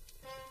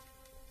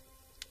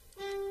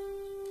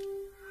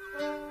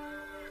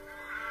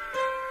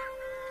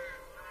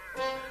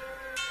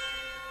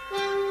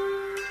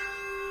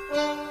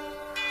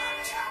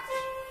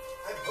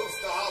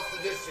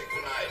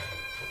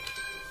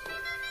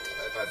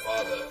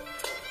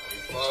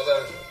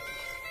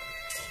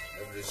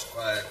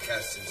 Squire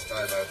cast his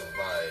time out of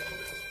mind.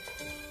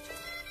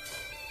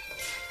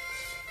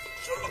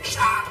 So look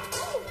sharp!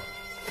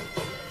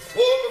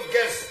 Full of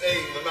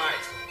guesting the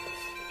night.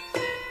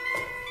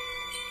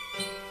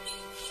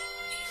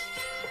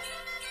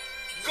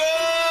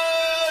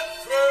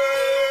 Godfrey!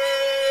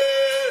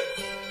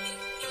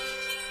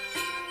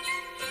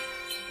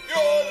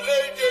 Your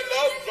lady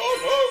love's on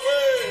her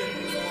way!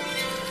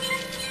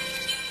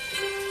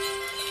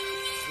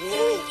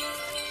 Whoa!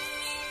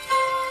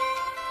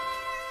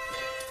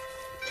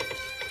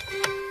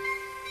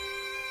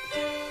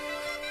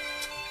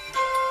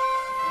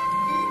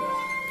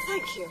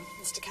 Thank you,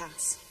 Mr.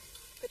 Cass.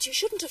 But you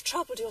shouldn't have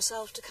troubled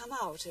yourself to come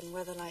out in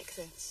weather like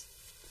this.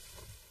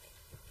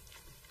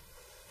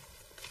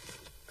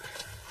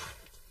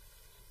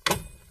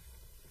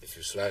 If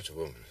you slight a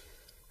woman,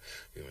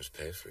 you must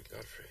pay for it,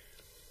 Godfrey.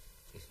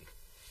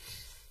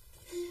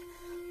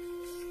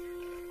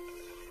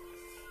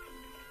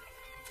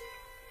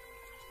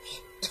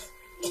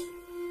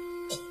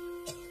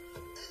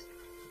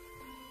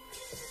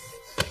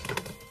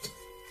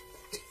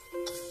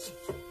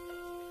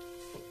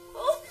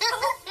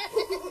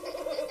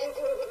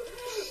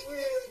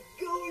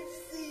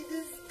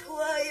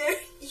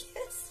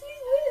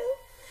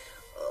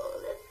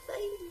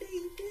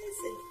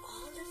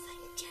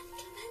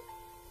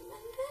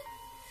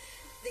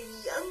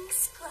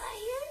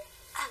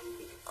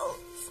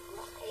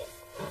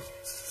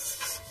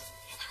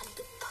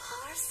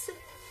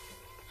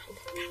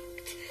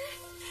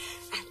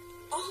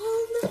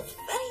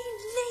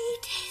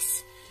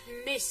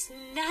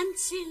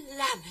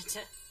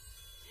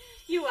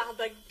 You are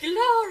the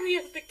glory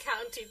of the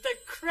county, the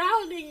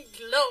crowning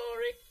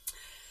glory.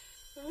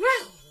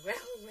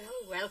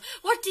 Well,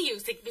 what do you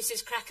think,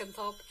 Mrs.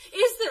 Crackenthorpe?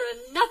 Is there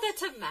another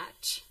to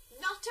match?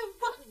 Not a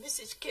one,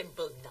 Mrs.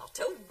 Kimball, not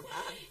a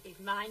one. If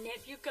my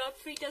nephew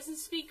Godfrey doesn't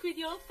speak with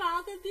your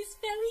father this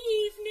very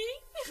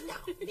evening.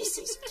 Now,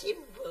 Mrs.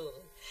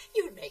 Kimball,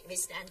 you'll make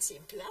Miss Nancy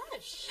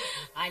blush.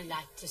 I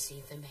like to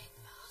see the men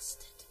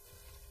mastered.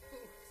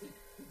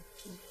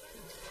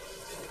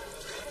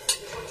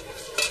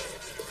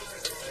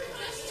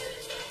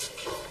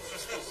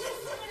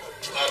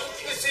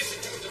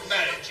 Vicissitudes of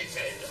marriage, he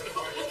said.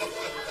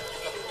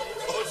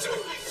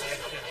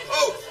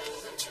 Oh,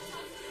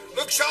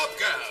 look sharp,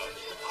 girl.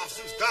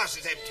 Austin's glass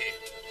is empty.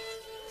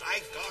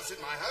 5 glass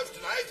in my house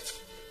tonight.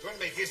 You want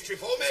to make history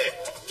for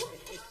me?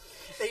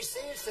 They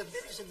say it's a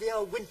very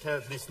severe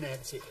winter, Miss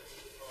Nancy.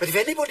 But if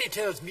anybody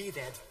tells me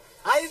that,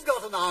 I've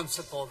got an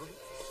answer for them.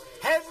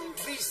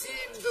 Haven't we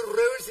seen the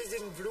roses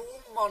in bloom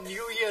on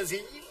New Year's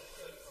Eve?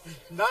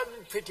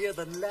 None prettier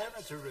than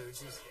Lammerter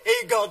roses.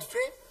 Eh,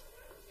 Godfrey?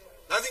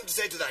 Nothing to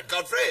say to that,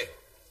 Godfrey.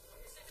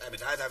 Damn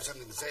it, I'd have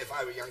something to say if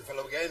I were a young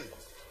fellow again.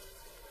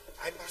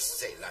 I must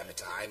say,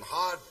 Lammerter, I'm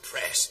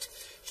hard-pressed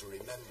to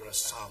remember a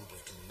sample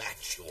to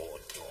match your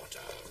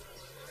daughter.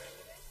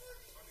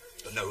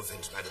 No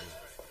offence, madam.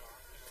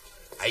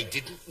 I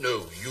didn't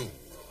know you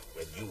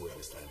when you were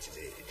Miss Nancy's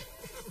age.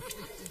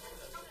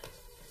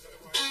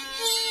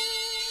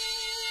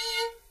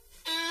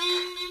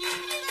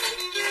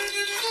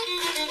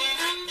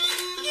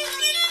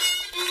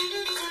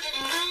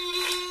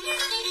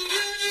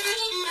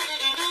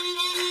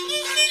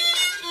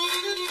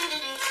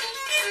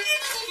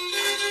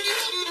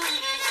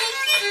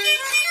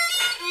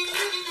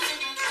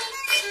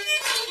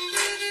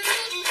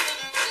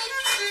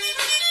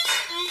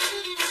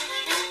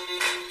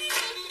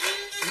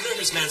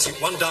 Miss Nancy,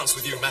 one dance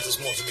with you matters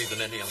more to me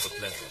than any other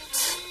pleasure.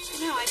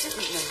 No, I didn't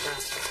know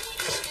that.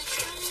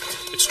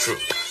 It's true.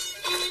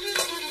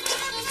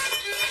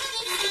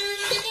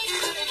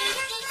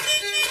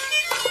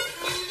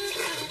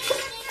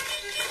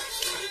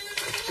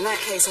 In that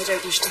case, I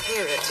don't wish to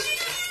hear it.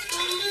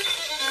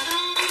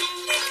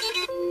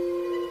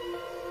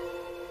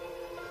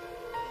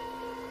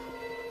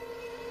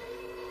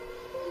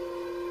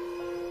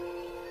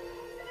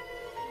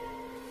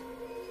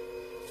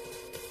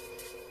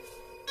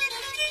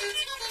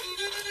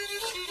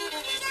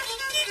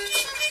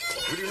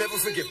 Will you never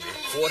forgive me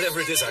for whatever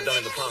it is I've done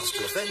in the past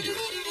to offend you?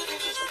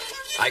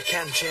 I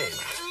can change.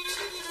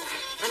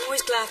 I'm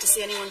always glad to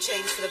see anyone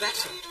change for the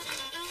better.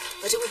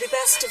 But it would be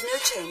best if no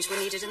change were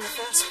needed in the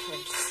first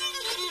place.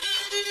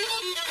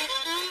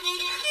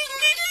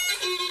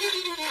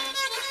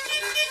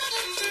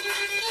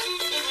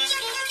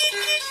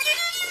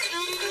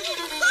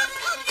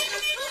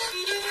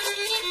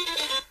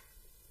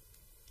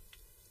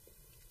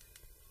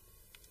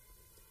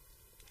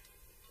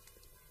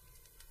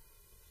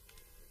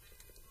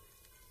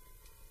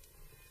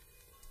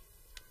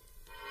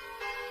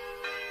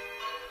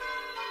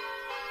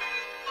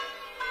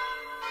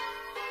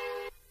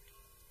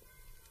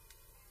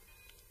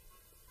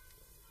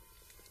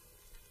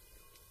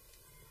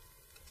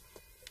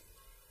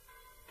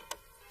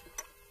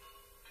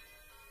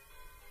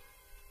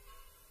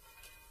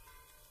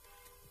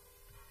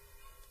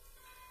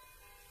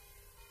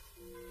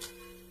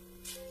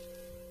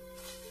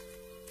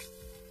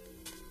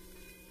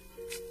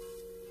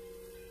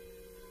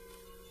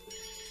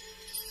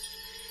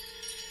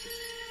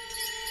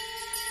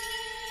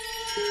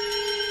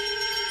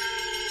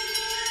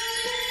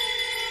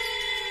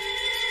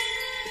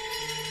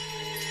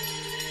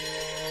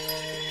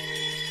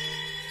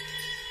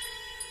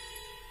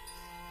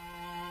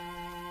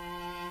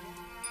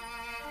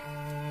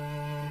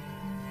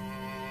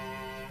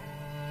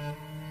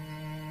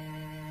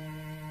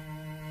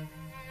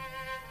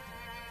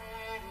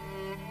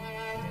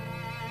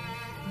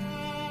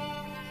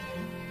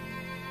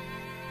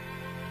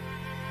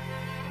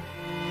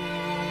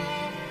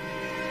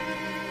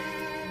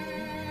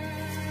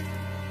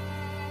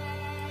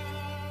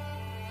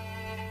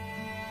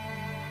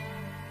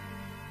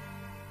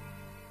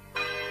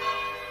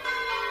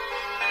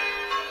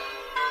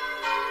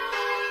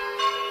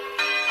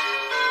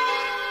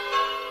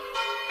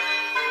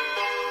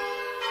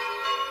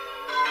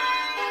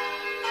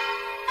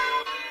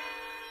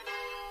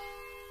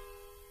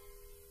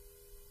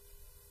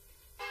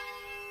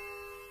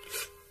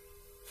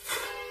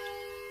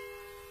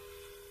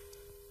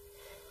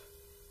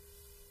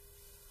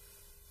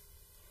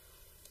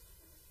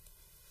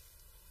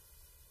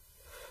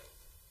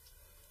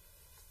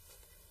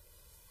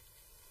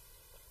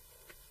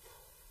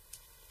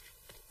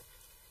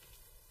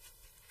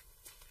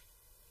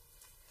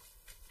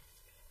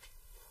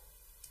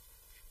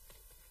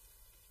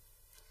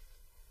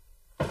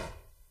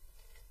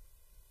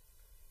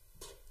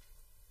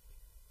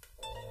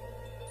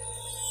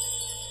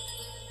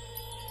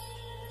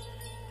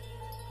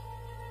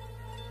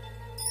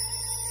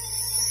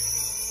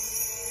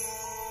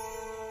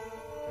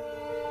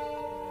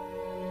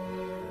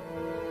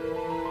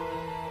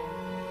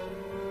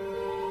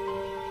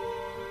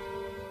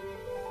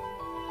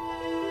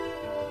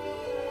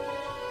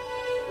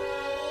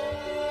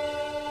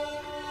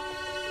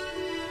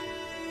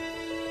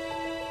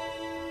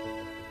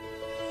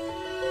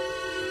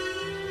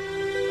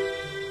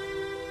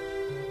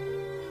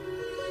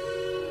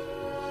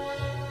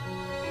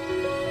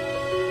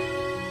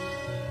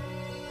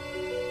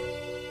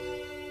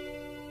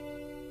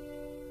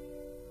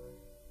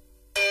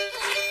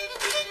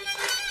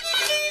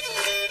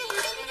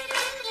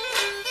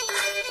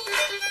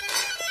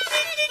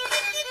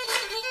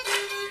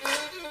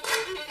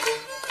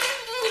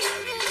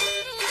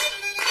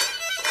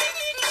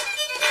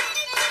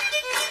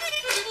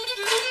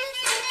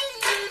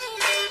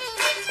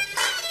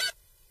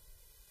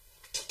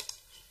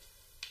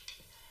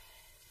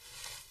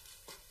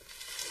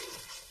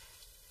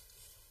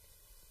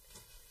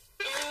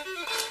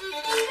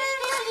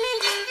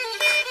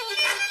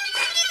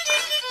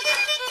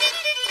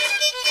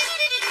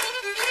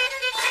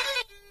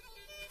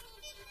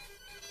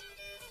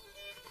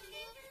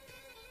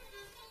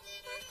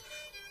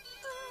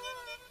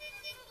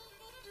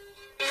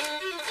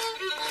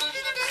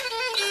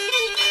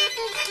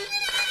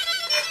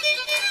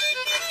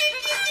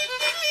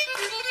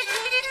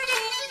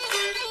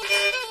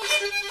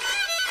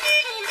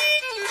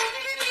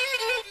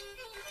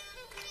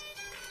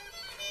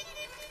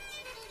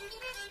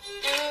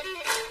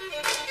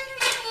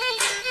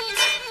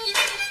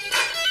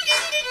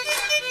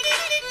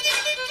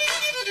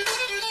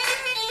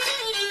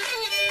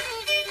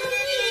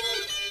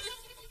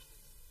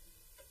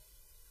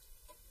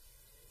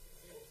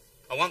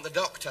 want the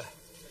doctor.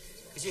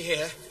 Is he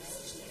here?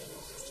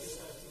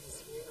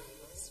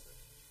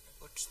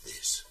 What's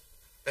this?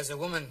 There's a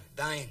woman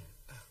dying.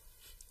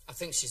 I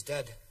think she's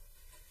dead.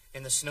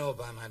 In the snow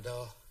by my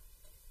door.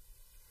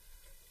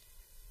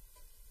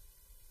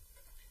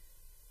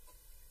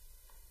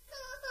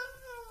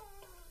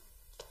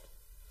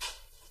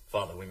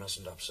 Father, we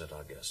mustn't upset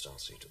our guest. I'll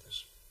see to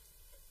this.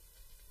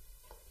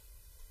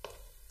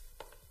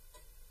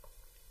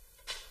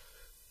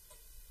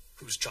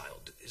 Whose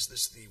child? Is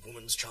this the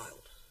woman's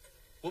child?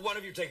 Will one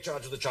of you take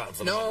charge of the child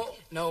for the moment?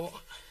 No.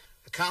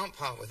 I can't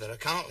part with her. I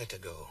can't let her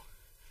go.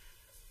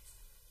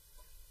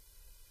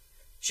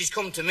 She's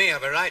come to me. I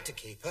have a right to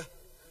keep her.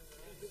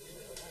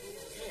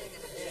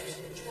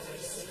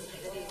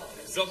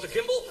 Dr.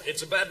 Kimball,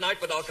 it's a bad night,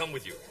 but I'll come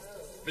with you.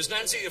 Miss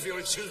Nancy, if you'll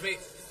excuse me.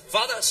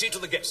 Father, see to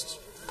the guests.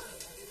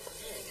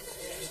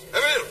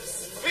 Emil,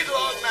 fiddle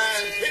on,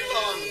 man, fiddle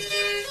on.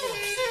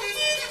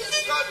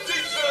 God,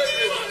 drink for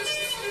everyone.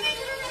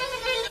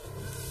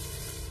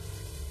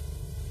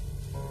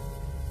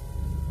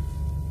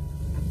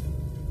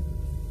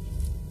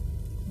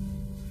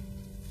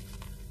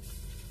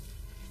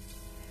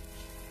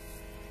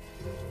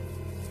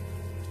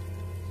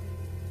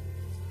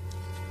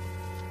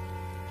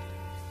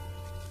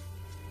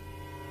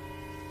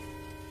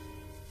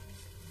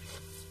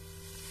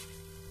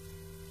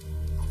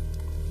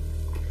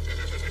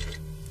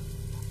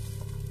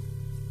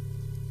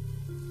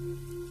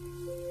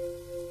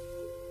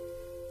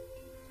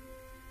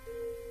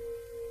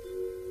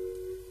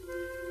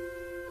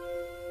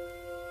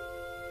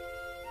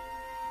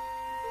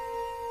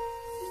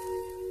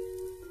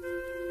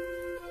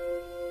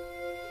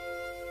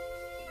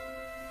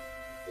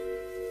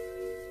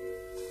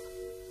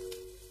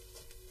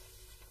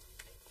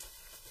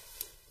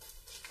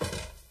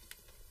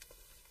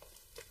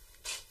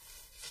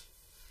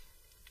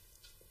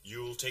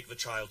 You'll take the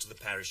child to the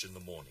parish in the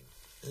morning.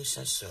 Who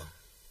says so?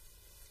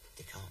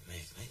 They can't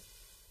make me.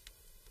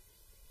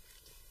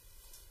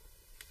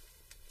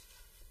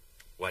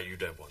 Why, you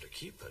don't want to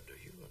keep her, do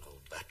you? An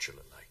old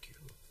bachelor like you.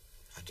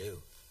 I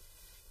do.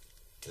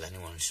 Till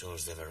anyone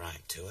shows they've a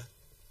right to her.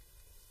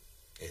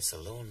 It's a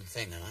lone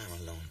thing, and I'm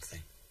a lone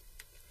thing.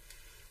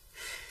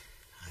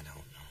 I don't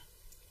know.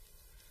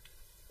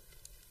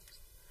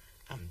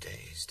 I'm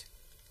dazed.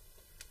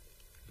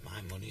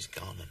 My money's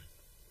gone, and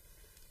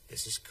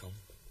this has come.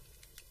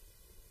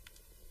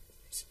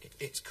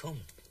 It's come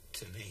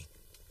to me.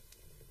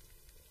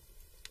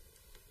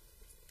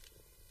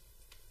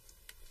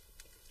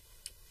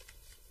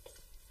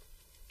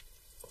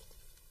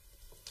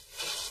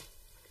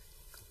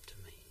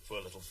 For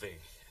a little thing.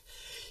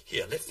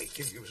 Here, let me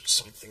give you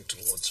something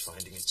towards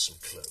finding it some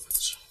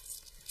clothes.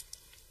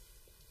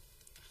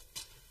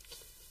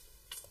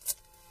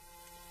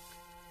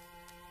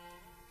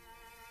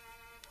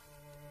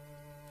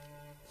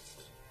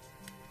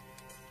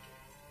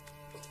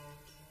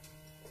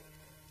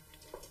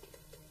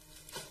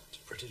 It's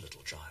a pretty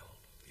little child.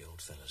 The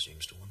old fellow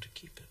seems to want to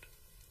keep it.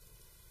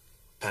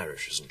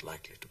 Parish isn't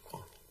likely to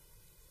quarrel.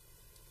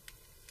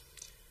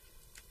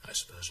 I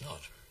suppose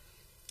not.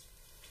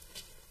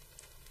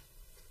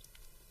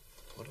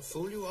 What a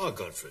fool you are,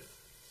 Godfrey.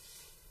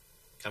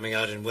 Coming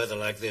out in weather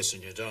like this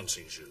in your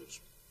dancing shoes.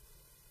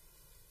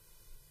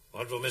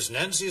 What will Miss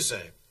Nancy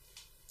say?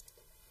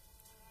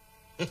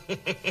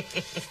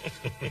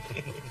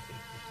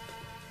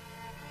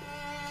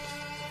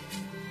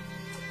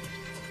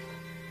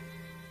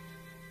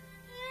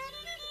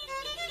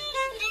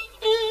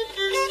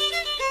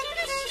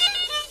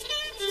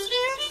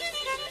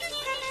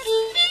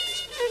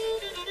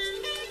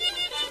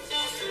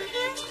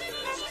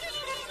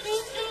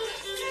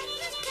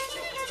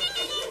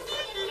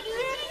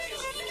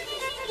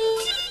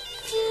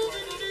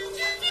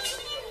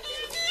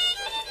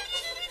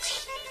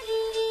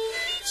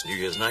 New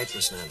Year's night,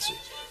 Miss Nancy.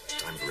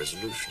 Time for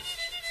resolution.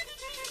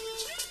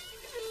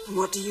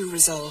 What do you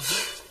resolve?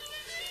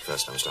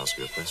 First, I must ask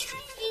you a question.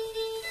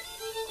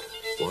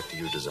 What do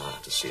you desire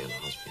to see in a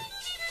husband?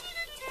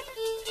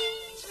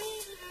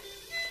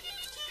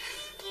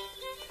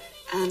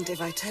 And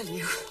if I tell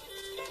you?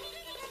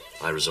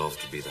 I resolve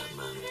to be that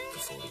man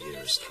before the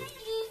year is through.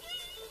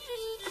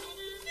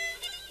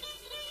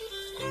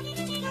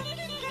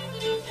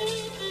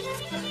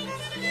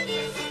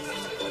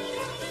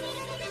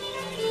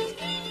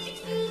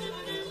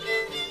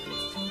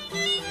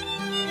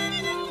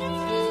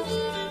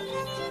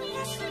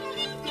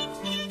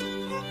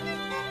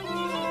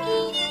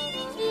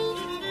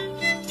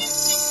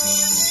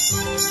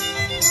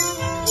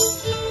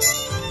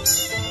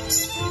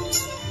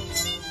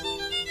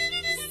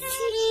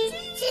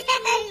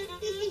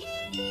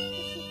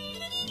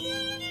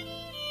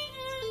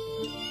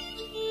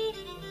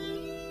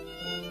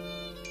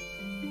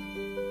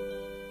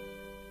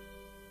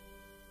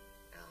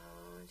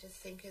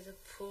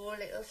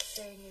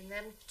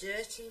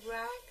 Dirty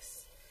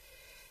rags.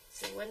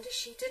 It's a wonder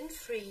she didn't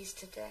freeze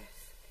to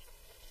death.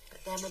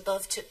 But them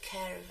above took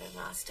care of her,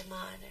 Master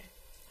Marner,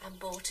 and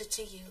brought her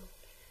to you,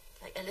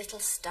 like a little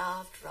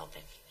starved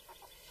robin.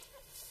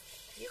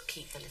 You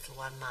keep the little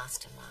one,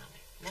 Master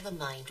Marner. Never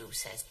mind who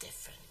says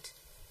different.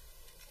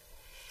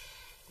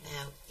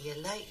 Now, you're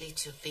likely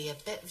to be a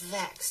bit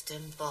vexed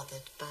and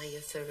bothered by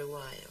her for a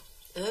while.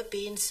 Her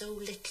being so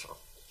little,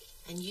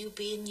 and you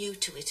being new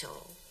to it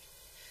all.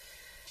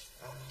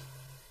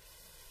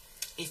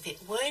 If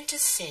it weren't a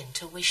sin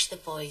to wish the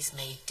boys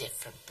made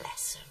different,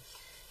 bless them,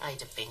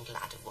 I'd have been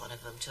glad of one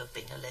of them to have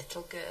been a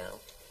little girl.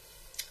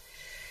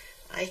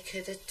 I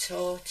could have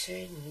taught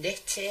her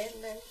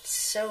knitting and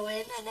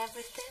sewing and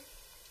everything.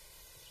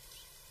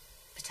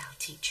 But I'll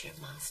teach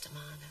her Master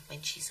Marner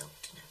when she's old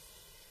enough.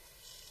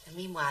 And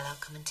meanwhile, I'll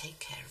come and take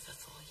care of her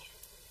for you.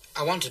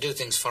 I want to do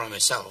things for her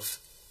myself.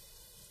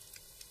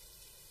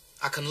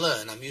 I can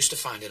learn. I'm used to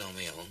finding on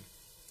my own.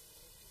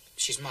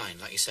 She's mine,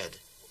 like you said.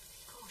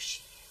 Of course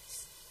she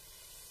is.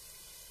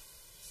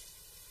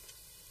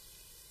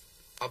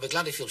 I'll be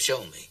glad if you'll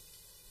show me.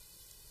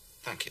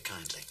 Thank you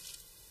kindly.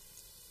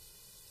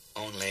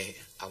 Only,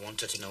 I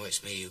want her to know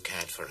it's me who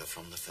cared for her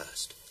from the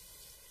first.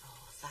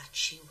 Oh, that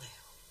she will.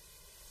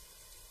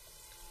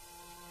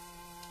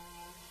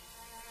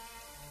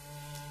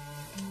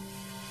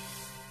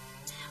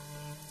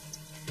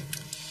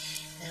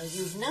 Now,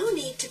 you've no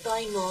need to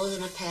buy more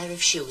than a pair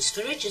of shoes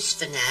for her just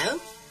for now.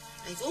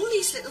 I've all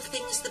these little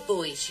things the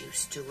boys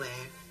used to wear,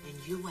 and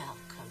you're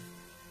welcome.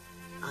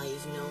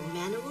 I've known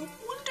men who were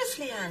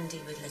wonderfully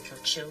handy with little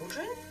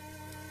children.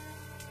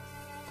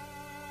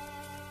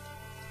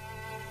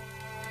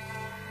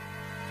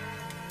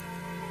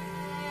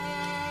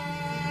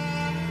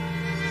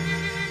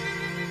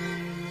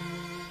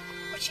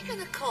 What you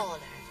gonna call her?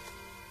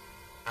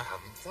 I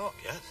haven't thought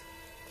yet.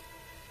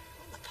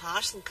 The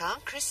parson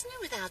can't christen her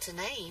without a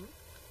name.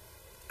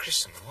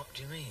 Christen? What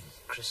do you mean,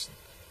 christen?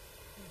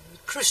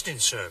 Christening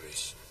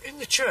service. In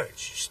the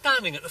church,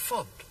 standing at the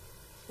font,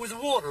 with the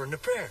water and the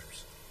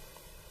prayers.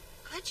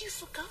 Had you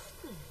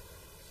forgotten?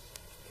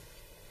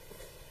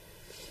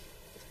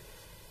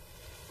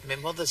 My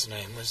mother's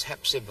name was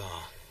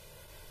Hepzibah.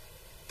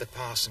 The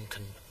parson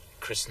can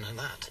christen her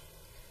that.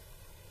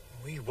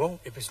 We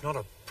won't if it's not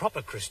a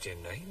proper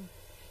Christian name.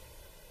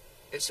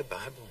 It's a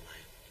Bible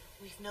name.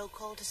 We've no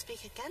call to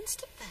speak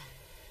against it then.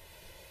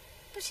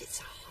 But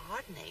it's a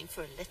hard name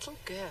for a little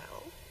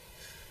girl.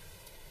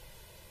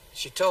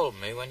 She told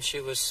me when she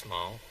was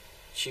small,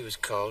 she was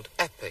called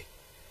Eppie.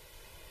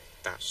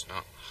 That's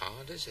not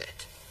hard, is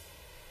it?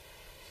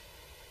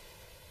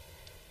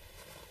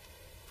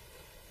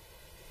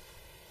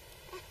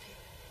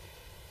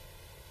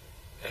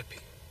 Eppie.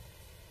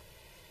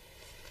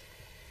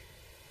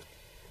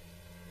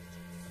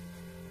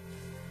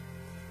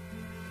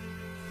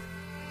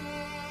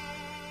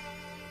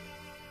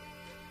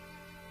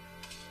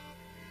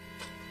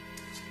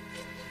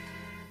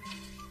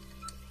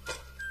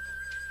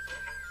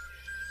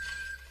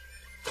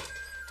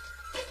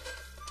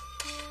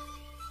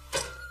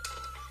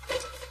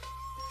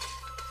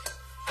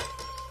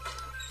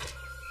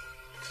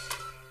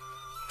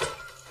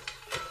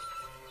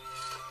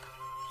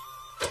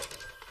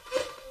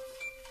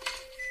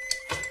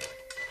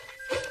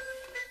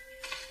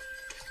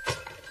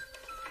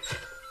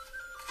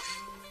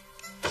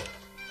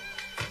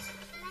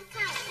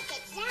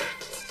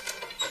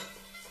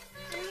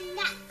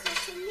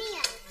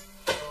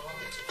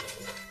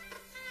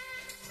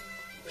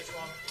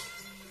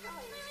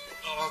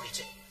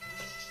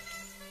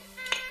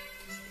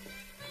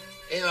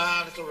 Here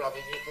are, little Robin,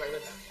 you play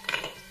with that.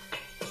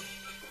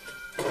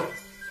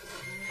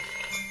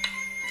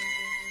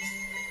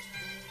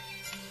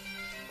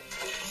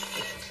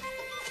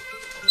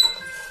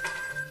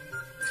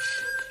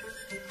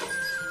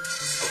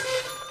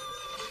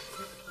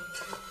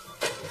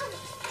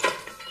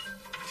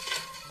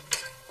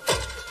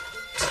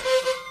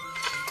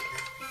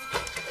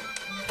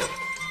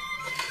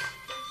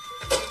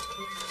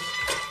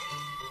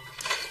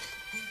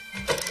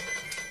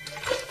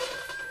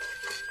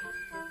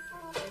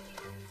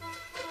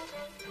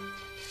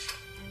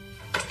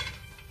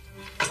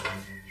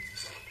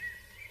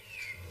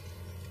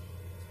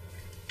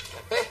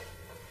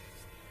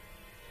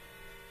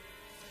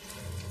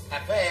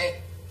 Happy?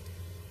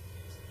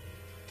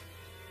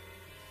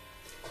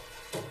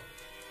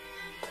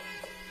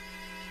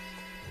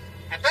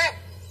 Happy?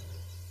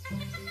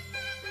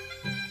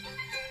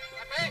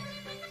 Happy?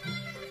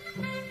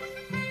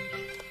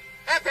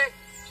 Happy?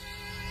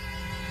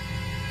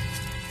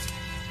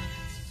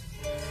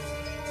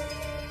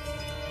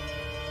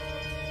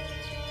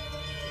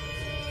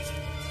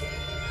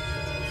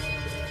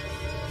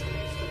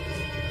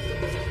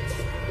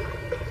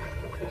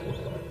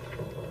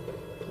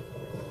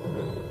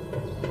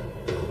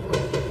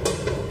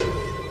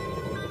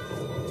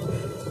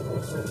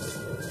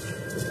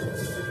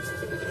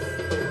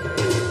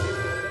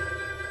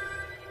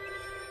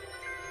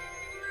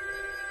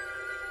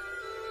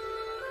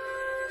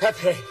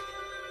 Happy.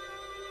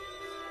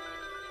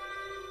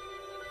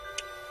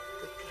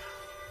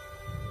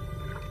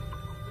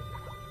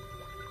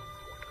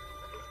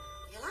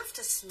 You'll have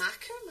to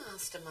smack her,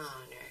 Master Marner.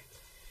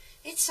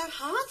 It's a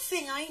hard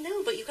thing, I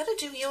know, but you've got to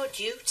do your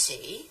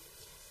duty.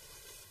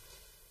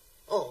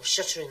 Or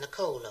shut her in the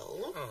coal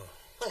hole. Oh,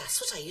 Well,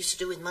 that's what I used to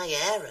do with my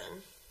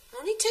Aaron.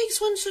 Only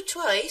takes once or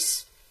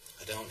twice.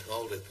 I don't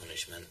hold with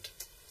punishment.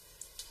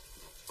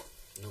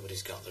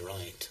 Nobody's got the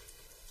right.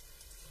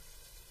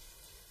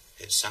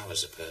 It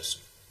sours a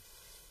person.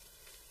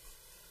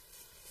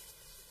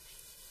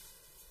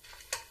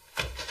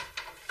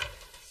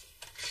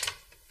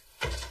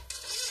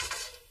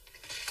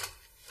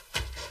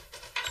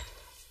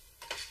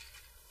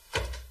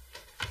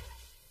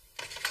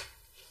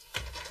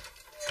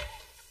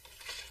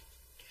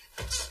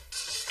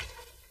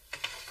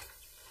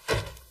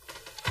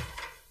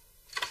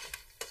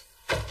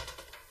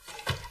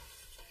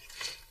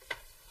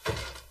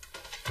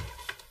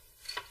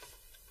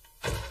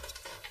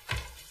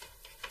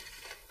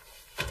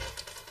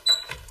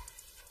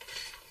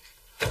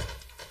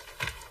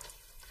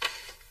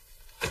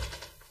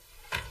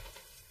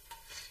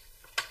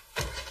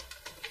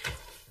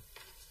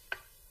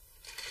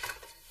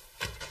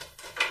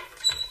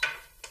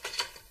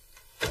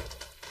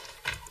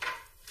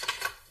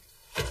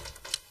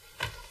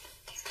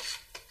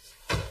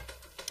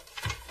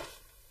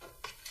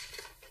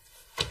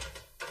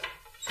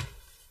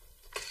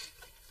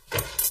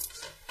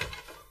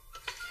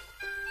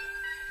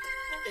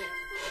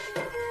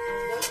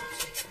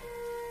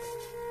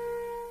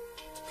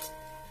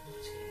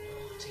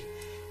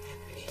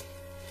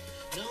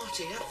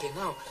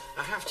 No,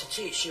 I have to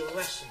teach you a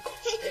lesson. No,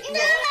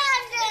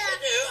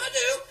 I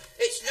do.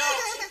 It's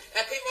naughty.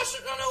 Eppie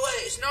mustn't run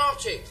away. It's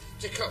naughty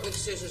to cut with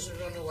scissors and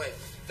run away.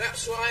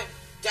 That's why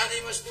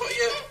Danny must put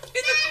you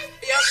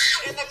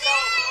in the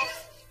car.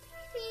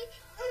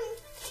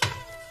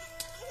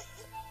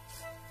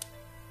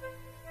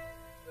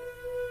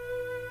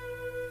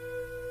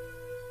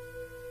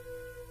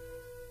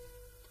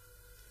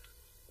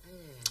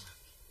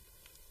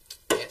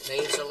 It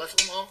needs a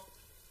little more.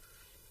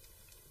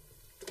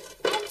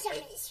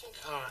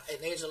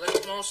 It needs a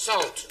little more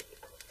salt,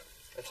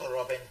 little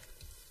Robin.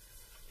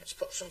 Let's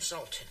put some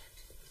salt in.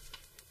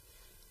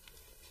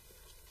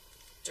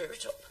 Stir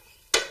it up.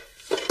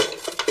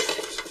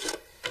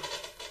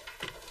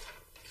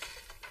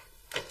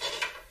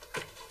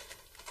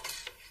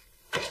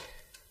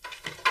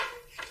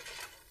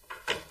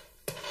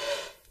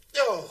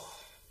 Oh!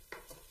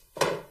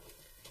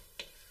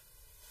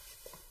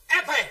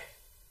 Eppie!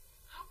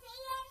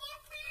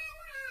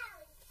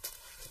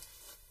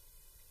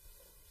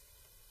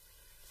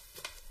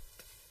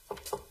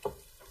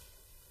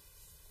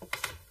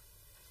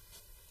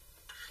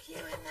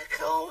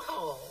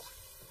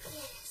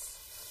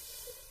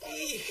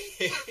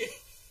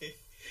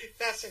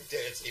 That's a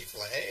dirty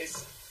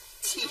place.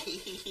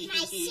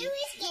 My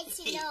sewer's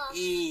getting off.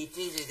 Did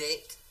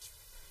it?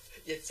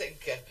 You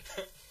tinker.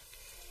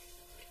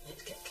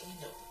 Let's get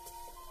cleaned up.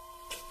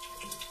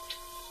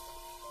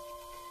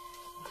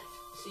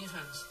 See your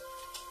hands.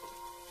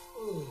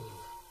 Ooh.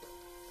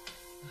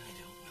 I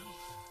don't know.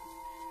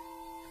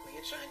 Were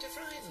you trying to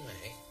frighten me,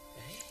 eh?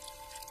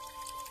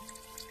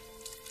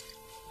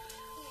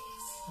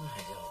 Yes. I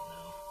don't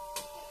know.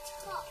 It's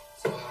hot.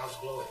 Well, I'll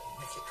blow it.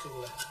 Make it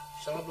cooler.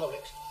 Shall I blow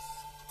it?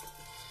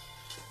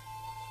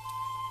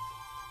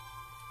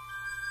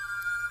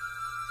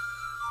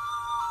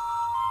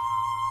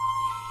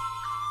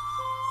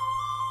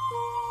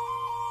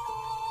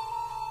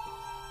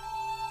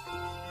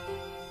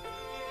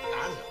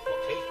 I'm not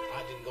lucky. I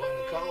didn't go in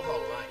the coal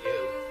hole like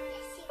you.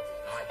 Yes, you did.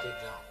 No, I did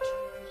not.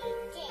 You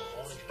did.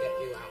 Only to get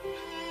you out.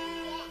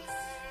 Yes.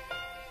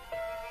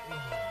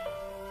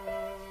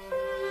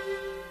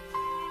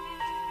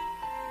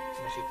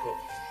 What's your cup?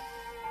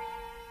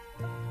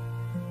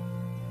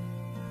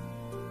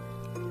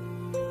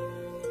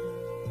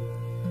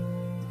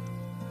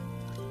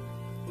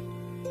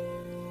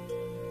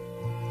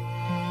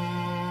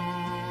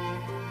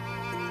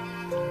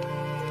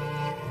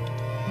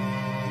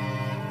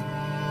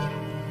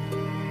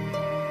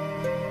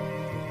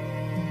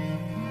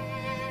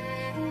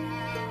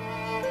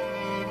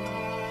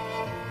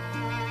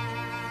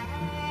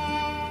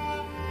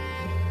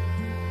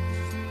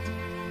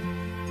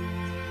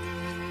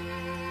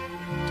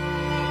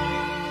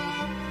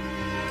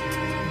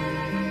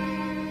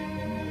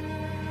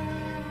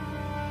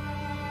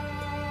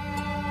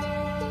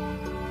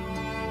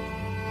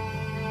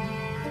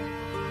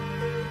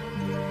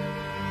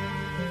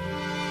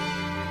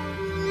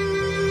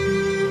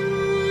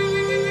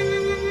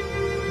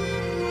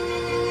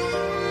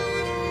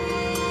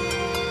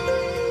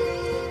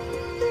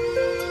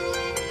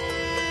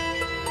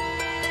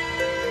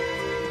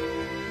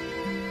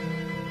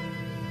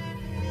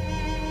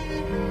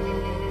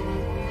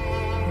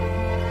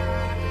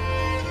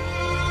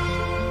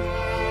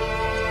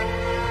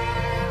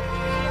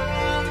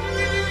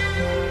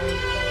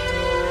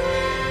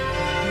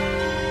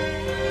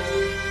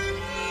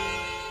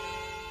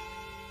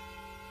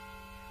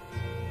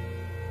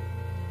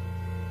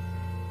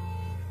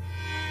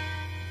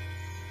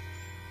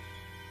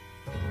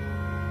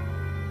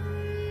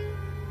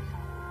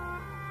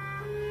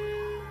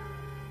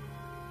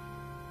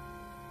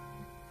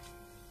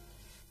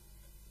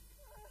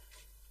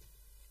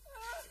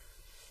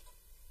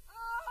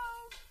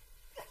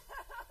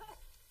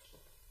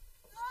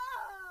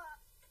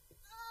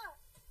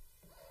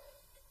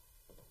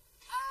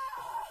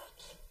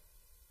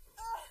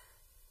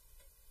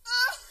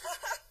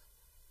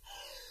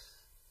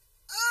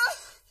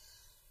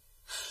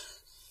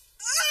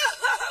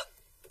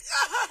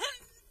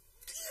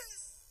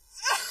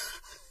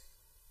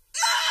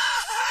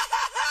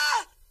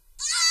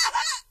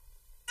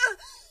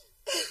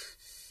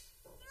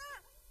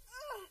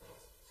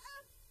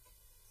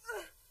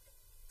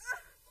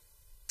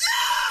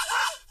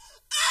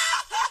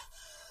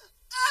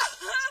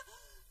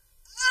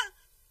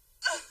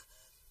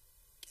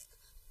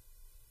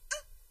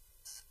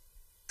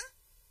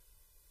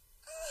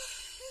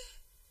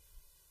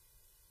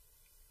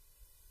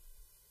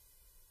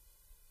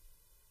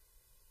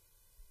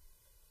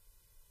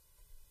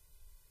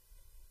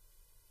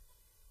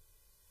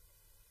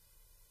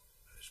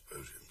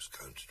 Rosium's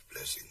counted a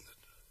blessing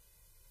that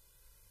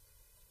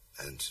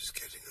Nance is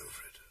getting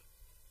over it.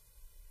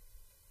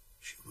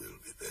 She will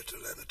be better,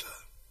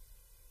 Lamitar.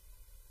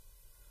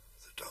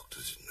 The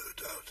doctor's in no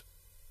doubt.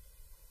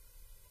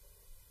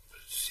 But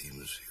it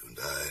seems you and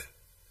I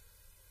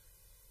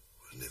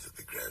will never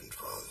be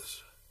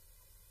grandfathers.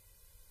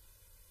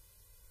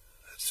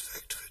 That's the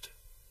fact of it.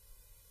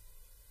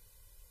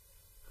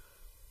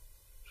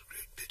 It's a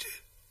great pity.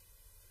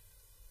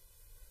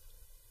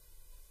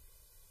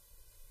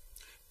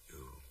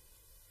 You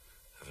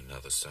have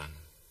another son?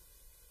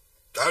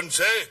 Don't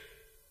say.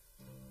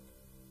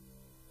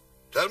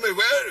 Tell me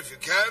where, if you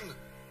can.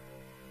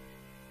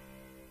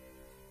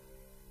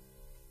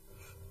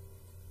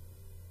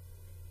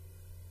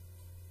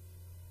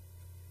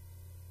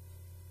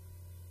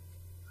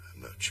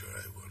 I'm not sure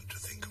I want to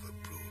think of a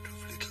brood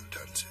of little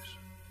dunces.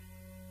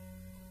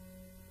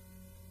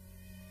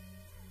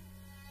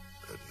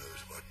 God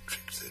knows what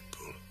tricks they'd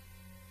pull.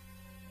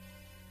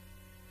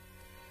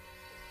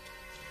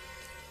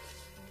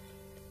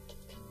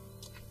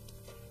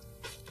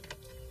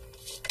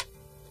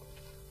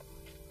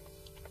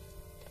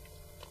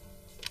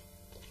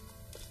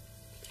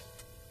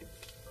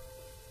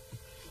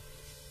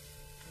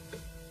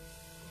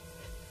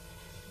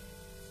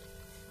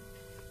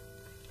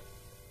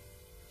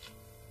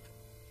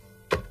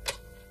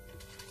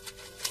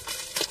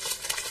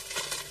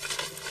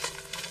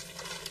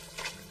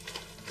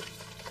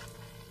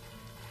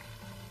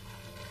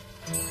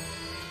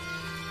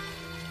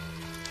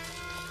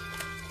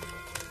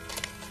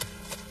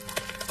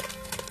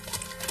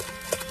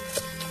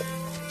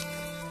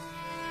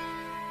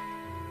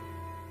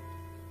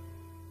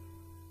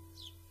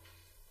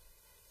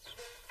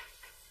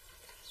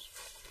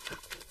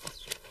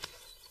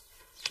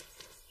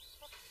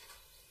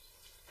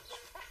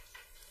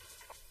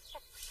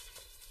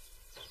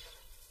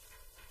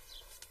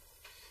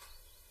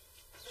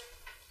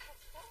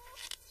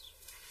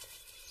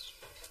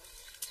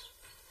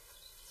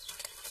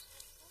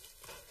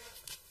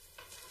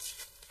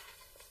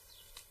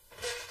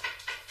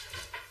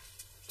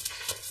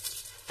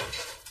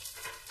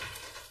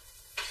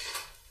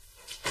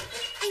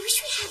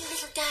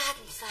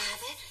 Garden,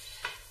 Father,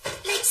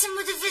 like some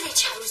of the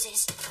village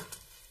houses,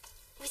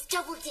 with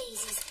double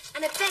daisies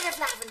and a bed of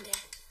lavender.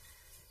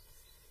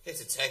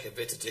 It'd take a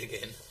bit to dig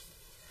in,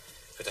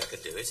 but I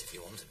could do it if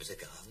you want a bit of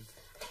garden.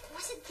 I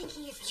wasn't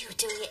thinking of you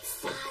doing it,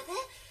 Father.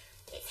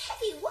 It's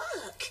heavy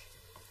work.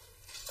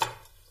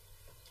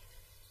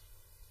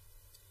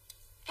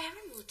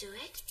 Aaron will do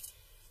it.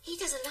 He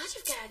does a lot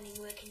of gardening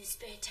work in his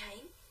spare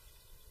time.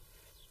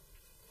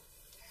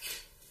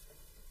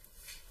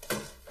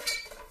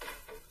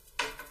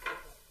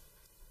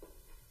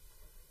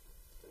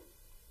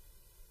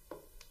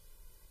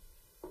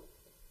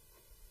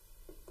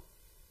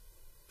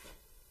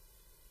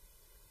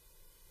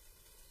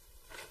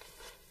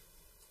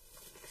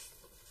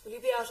 Will you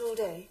be out all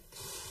day?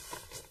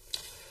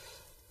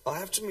 I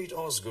have to meet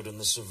Osgood and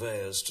the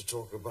surveyors to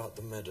talk about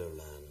the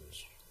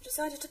meadowlands. You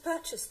decided to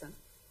purchase them?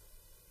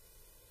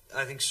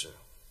 I think so.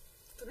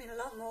 It'll mean a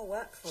lot more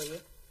work for you.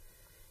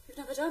 You've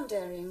never done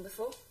dairying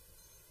before.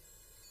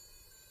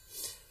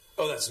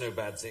 Oh, that's no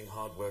bad thing.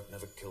 Hard work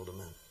never killed a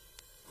man.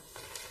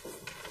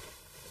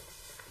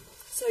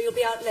 So you'll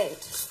be out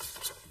late?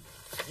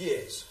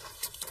 Yes.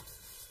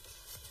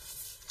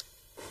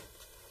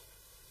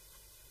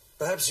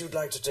 Perhaps you'd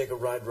like to take a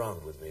ride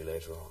round with me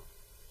later on.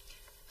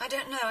 I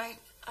don't know.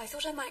 I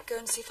thought I might go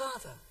and see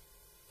Father.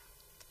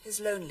 He's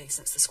lonely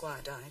since the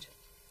squire died.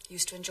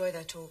 Used to enjoy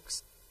their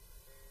talks.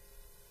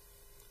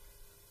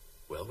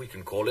 Well, we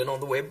can call in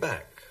on the way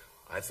back.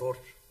 I thought...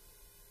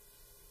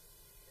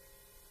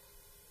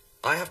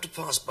 I have to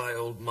pass by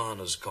old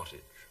Marner's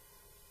cottage.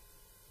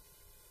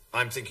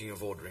 I'm thinking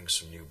of ordering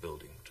some new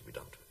building to be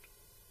done to it.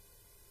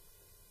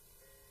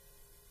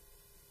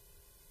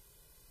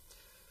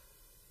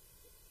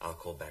 I'll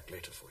call back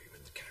later for you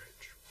in the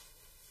carriage.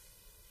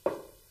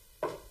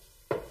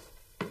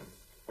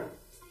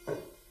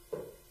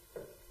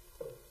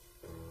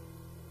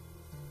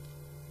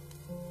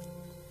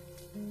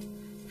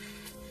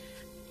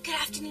 Good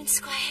afternoon,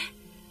 Squire.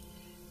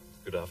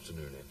 Good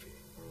afternoon, Effie.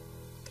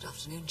 Good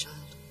afternoon,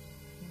 child.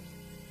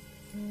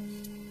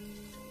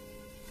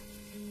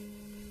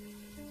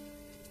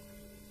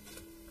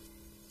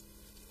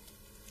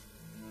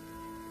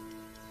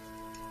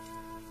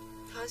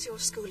 How's your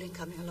schooling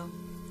coming along?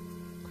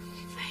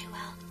 Very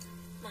well,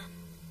 Mum.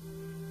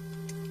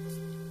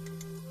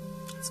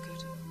 That's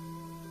good.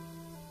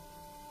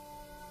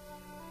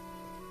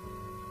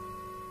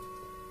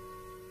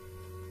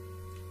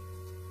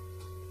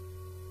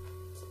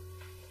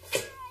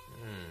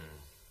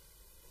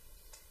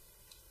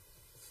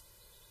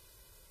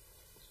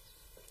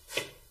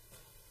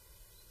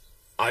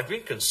 I've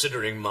been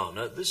considering,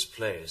 Marner, this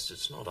place,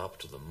 it's not up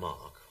to the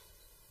mark.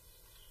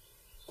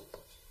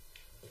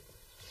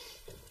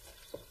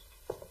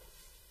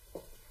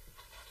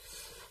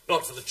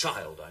 Not for the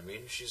child, I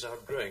mean. She's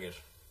outgrowing it.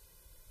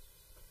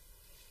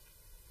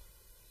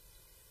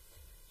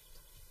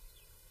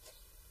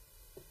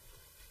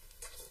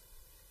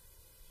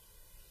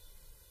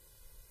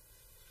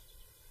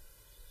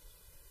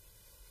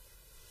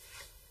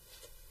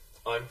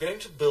 I'm going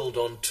to build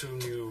on 2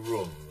 new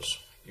rooms.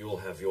 You'll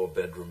have your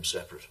bedroom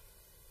separate.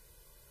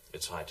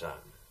 It's high time.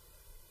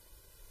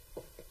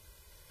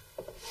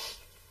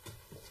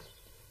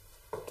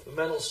 The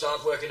men will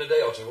start work in a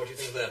day or two. What do you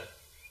think of that?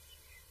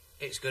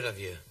 It's good of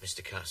you,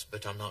 Mr. Cass,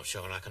 but I'm not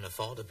sure I can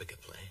afford a bigger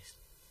place.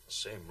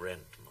 Same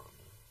rent, Marner.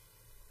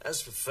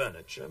 As for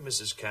furniture,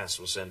 Mrs. Cass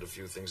will send a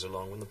few things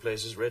along when the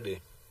place is ready.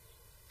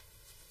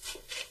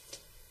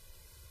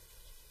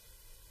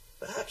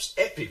 Perhaps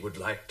Eppie would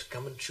like to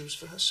come and choose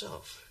for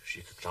herself.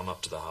 She could come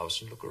up to the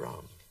house and look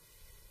around.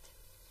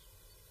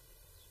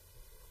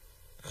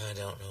 I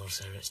don't know,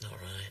 sir. It's not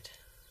right.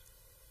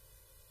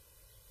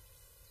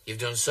 You've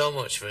done so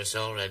much for us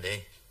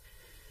already.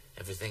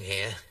 Everything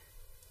here.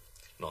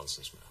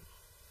 Nonsense, man.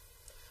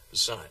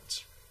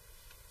 Besides,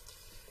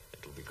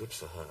 it'll be good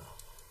for her,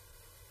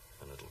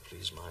 and it'll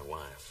please my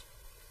wife.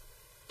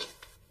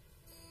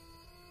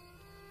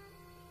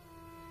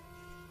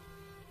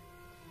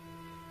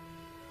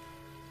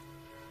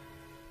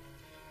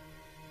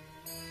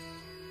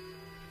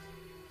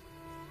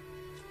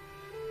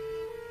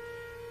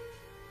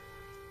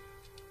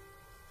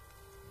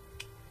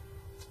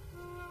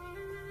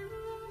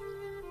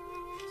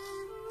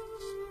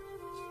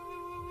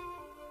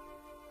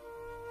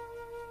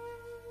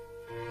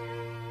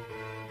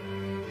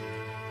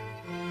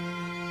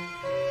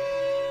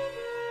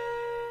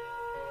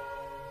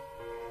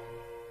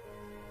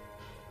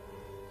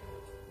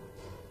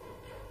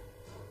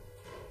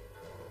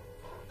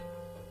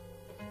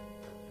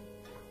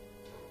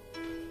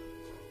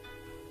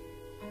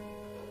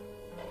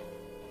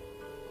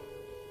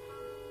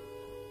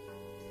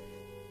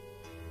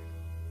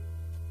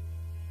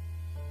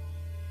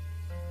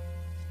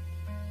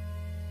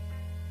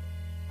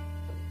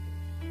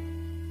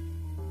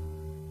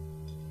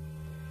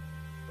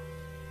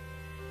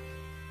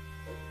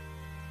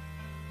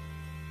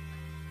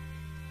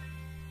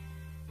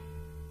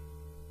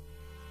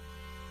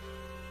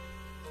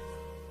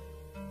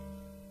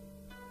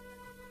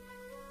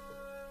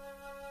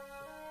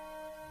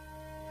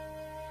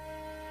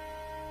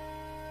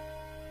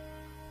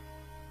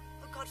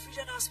 Godfrey,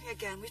 don't ask me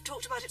again. We've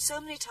talked about it so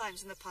many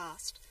times in the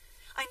past.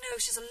 I know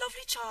she's a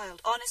lovely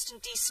child, honest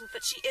and decent,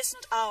 but she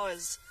isn't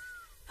ours.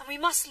 And we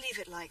must leave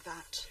it like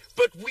that.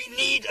 But we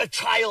need a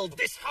child.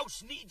 This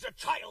house needs a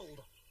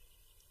child.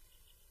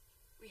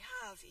 We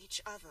have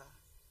each other.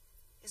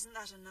 Isn't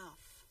that enough?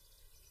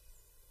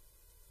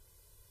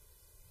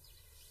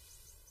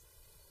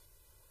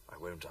 I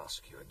won't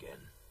ask you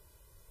again.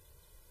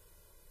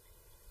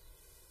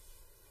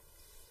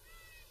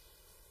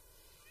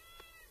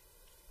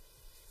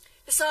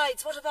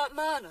 Besides, what about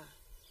Marner?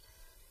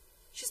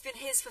 She's been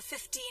his for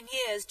 15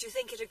 years. Do you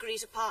think he'd agree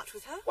to part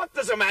with her? What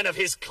does a man of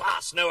his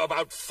class know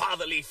about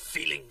fatherly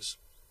feelings?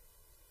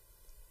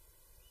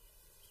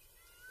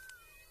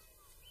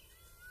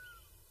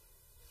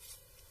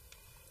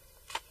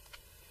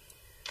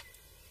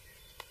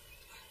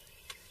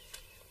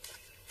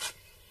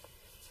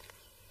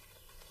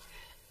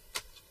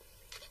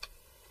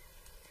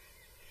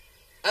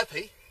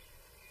 Eppie,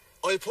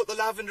 I'll put the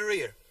lavender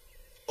here.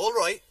 All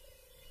right.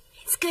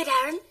 It's good,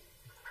 Aaron.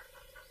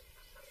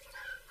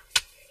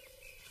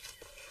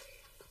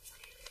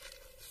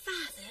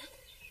 Father,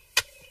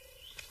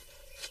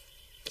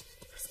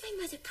 was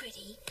my mother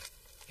pretty?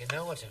 You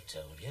know what I've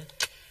told you.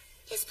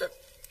 Yes, but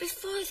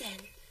before then,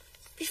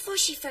 before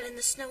she fell in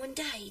the snow and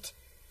died,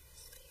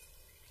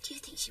 do you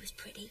think she was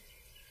pretty?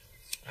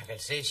 I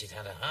could see she'd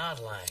had a hard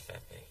life,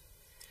 Eppie.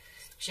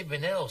 She'd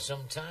been ill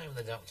some time,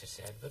 the doctor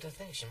said, but I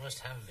think she must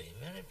have been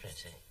very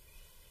pretty.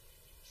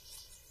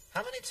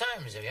 How many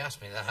times have you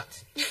asked me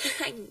that?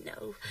 I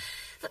know,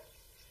 but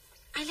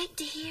I like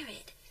to hear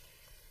it.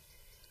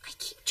 I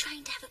keep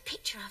trying to have a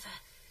picture of her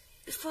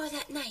before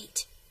that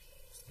night.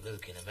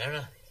 Look in a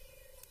mirror.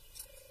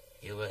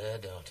 You were her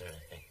daughter,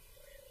 Eppie.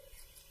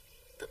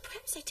 But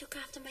perhaps I took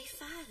after my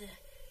father.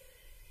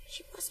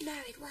 She was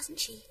married,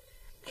 wasn't she?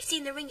 I've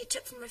seen the ring you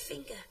took from her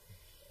finger.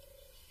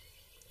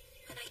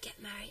 When I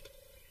get married,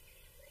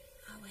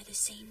 I'll wear the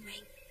same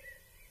ring.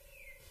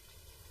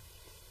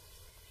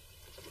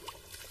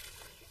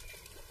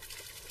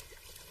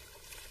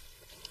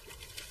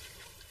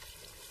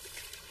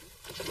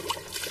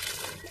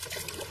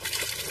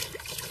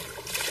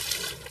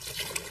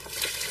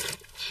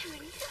 Aaron,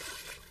 look.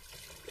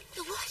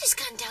 The water's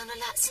gone down a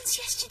lot since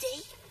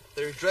yesterday.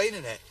 They're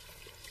draining it.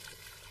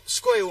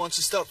 Squire wants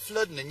to stop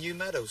flooding in New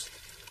Meadows.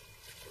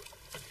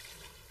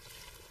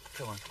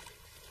 Come on.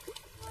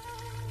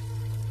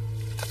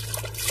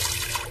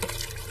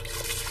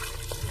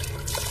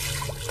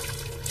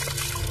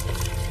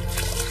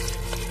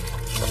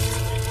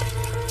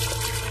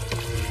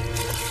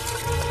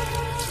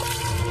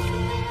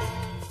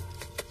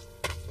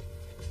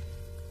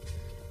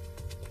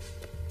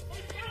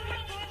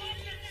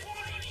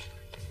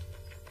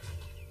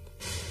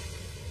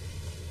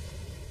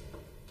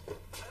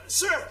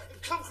 Sir,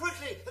 come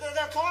quickly.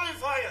 They're calling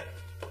for you.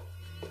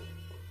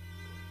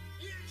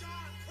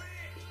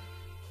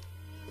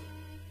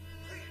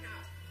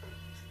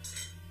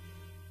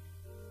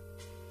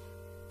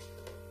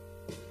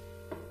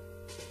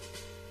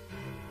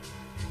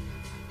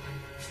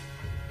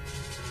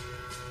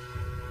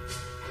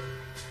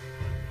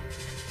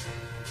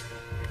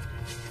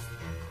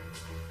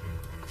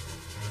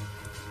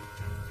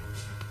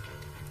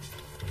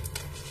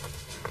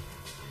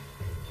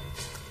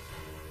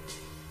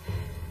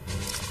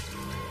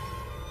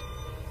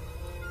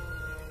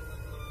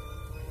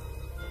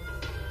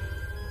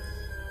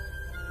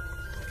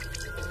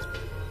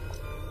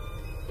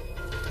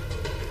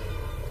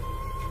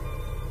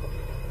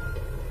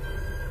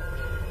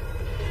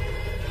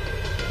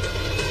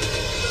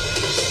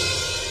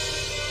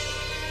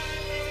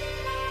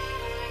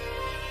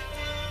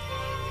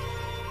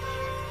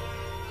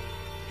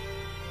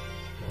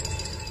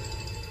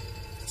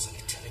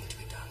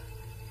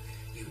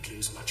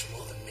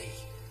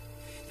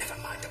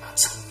 about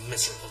some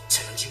miserable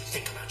tenant, you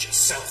think about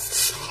yourself.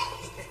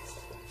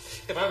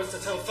 If I was to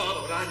tell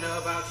Father what I know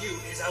about you,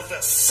 his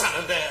eldest son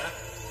and heir...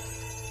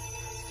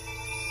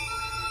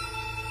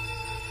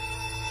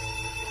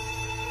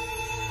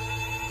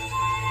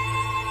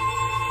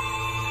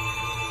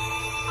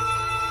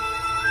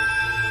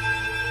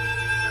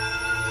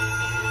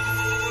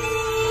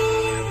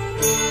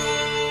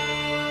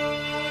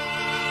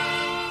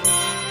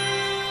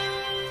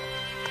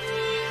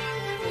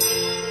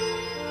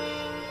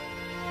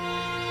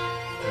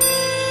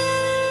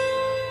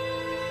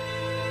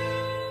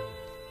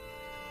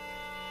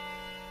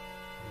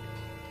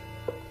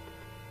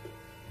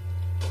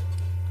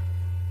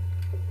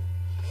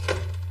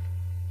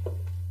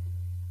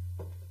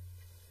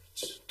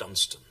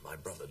 Dunstan, my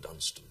brother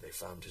Dunstan. They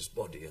found his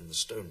body in the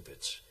stone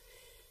pits.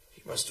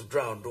 He must have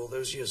drowned all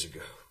those years ago.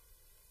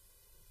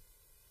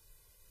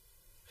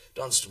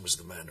 Dunstan was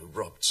the man who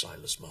robbed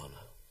Silas Marner.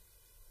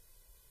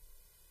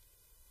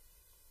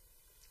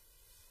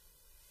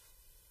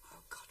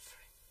 Oh,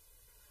 Godfrey.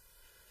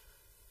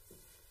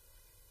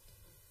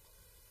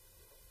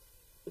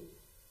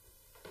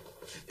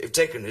 They've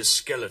taken his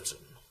skeleton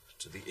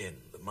to the inn.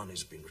 The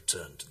money's been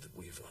returned to the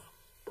weaver.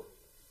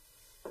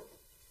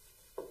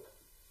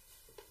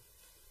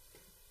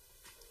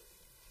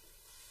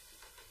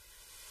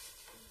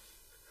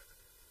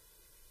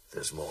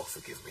 There's more.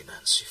 Forgive me,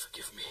 Nancy,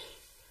 forgive me.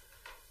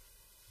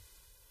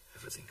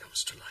 Everything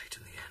comes to light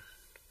in the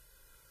end.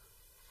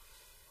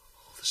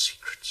 All the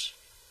secrets.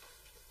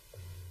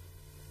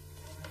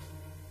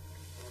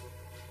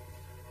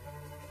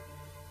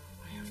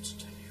 I have to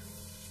tell you.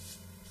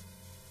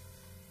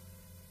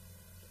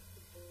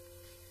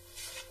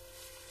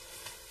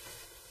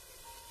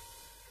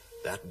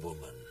 That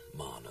woman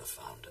Marner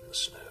found in the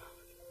snow,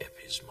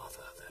 Eppie's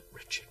mother, that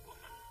wretched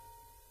woman,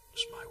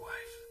 was my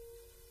wife.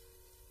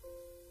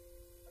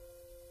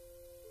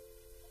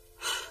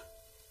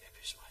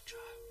 Eppie's my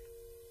child.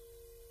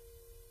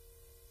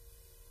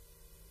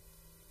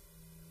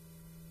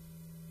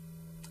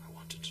 I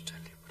wanted to tell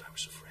you, but I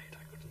was afraid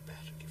I couldn't bear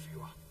to give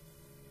you up.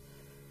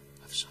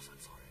 I've suffered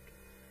for it.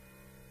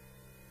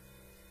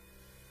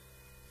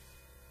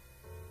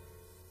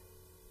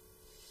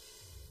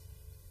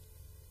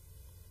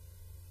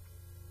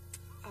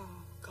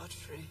 Oh,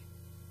 Godfrey.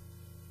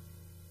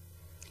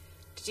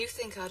 Did you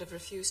think I'd have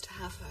refused to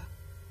have her?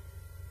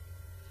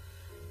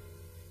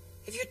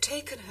 If you'd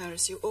taken her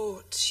as you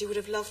ought, she would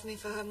have loved me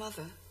for her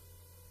mother,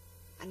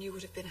 and you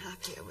would have been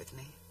happier with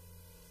me.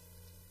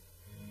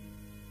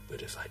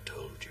 But if I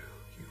told you,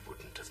 you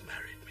wouldn't have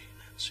married me,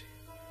 Nancy.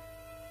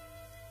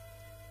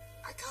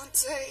 I can't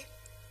say.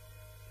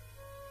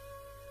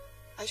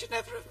 I should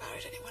never have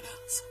married anyone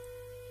else.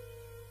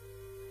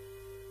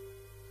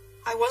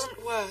 I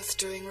wasn't worth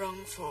doing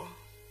wrong for.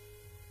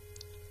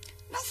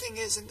 Nothing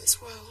is in this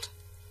world.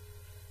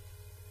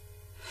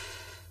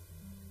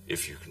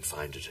 If you can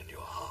find it in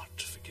your heart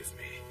to forgive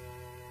me,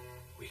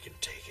 we can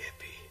take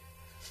Eppie,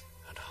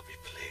 and I'll be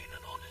plain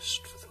and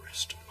honest for the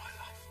rest of my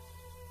life.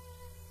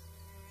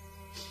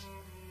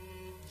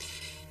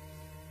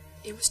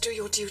 You must do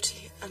your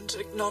duty and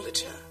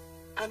acknowledge her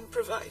and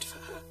provide for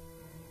her.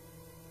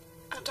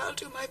 And I'll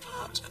do my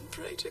part and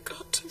pray to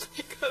God to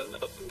make her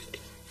love me.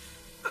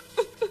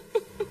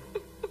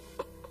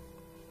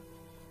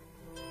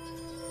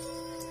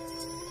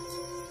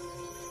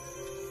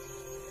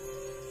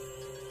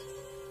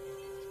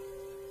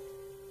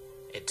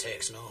 It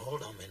takes no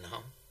hold on me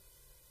now.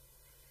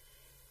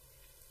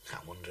 I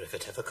wonder if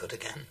it ever could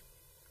again.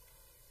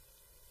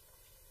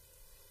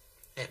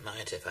 It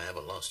might if I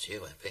ever lost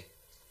you, Eppie.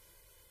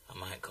 I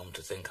might come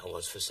to think I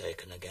was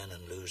forsaken again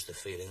and lose the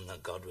feeling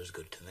that God was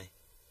good to me.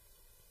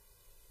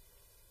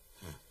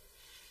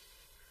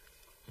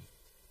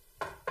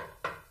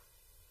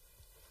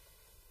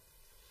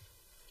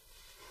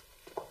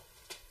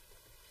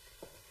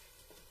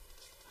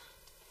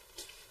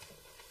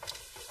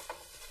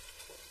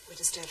 We're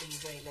disturbing you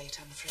very late,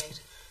 I'm afraid.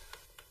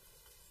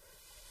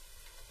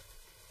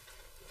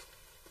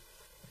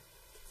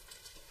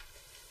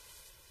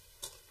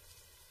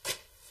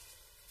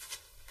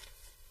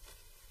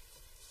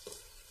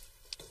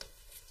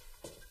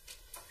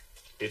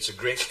 It's a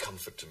great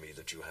comfort to me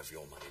that you have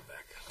your money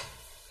back.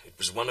 It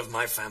was one of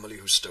my family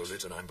who stole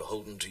it, and I'm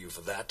beholden to you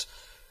for that,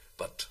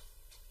 but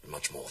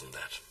much more than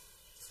that.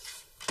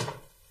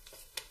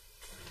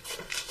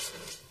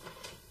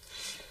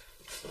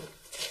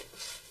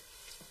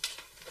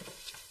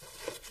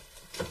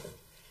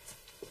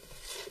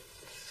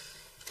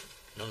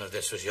 None of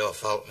this was your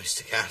fault,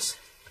 Mr. Cass.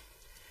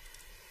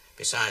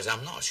 Besides,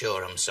 I'm not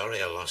sure I'm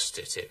sorry I lost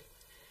it. It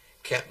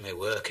kept me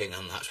working,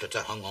 and that's what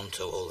I hung on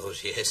to all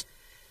those years.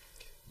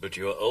 But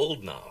you're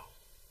old now.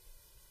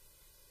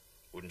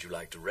 Wouldn't you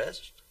like to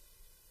rest?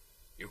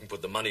 You can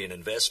put the money in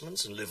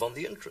investments and live on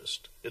the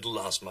interest. It'll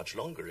last much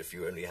longer if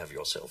you only have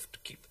yourself to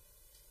keep.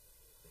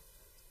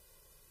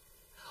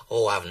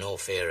 Oh, I've no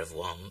fear of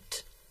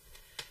want.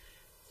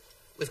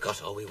 We've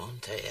got all we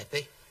want, eh,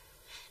 Eppie?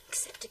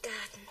 Except a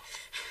garden.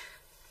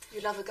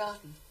 You love a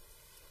garden?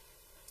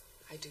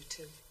 I do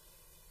too.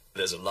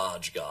 There's a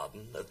large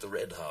garden at the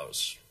Red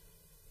House.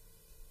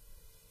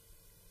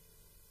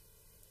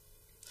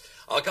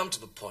 I'll come to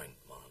the point,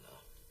 Marner.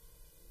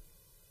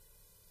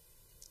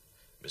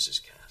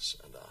 Mrs. Cass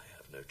and I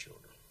have no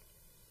children.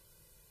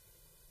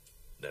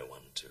 No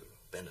one to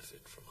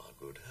benefit from our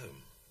good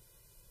home.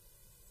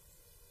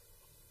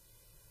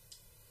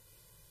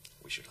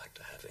 We should like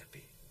to have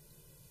Eppie.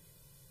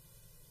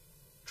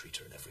 Treat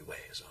her in every way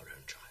as our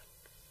own child.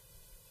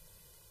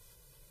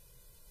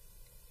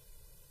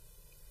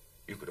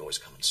 You could always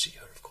come and see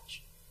her, of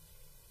course.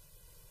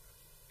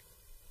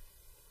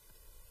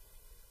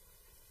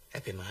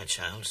 Eppie, my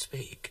child,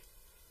 speak.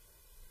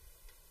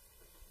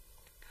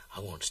 I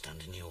won't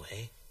stand in your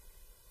way.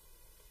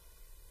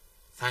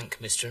 Thank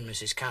Mr. and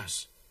Mrs.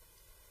 Cass.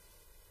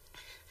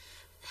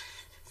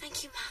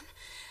 Thank you, Mum.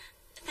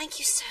 Thank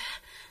you, sir.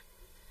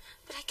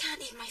 But I can't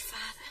leave my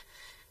father.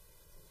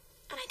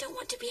 And I don't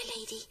want to be a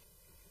lady.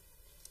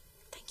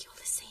 Thank you all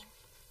the same.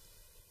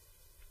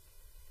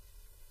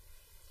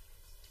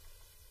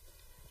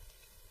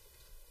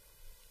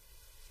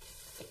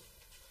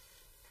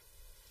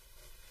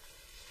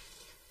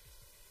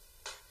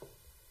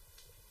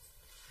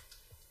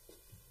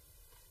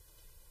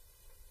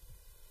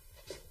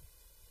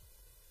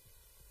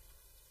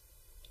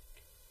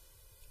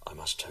 I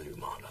must tell you,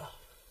 Marner,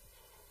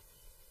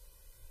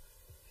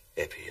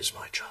 Eppie is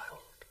my child.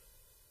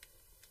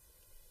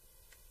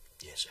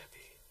 Yes,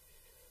 Eppie.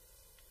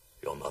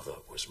 Your mother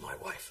was my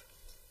wife.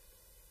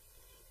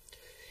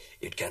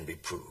 It can be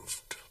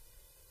proved.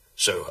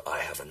 So I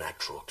have a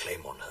natural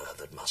claim on her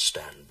that must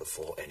stand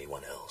before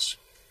anyone else.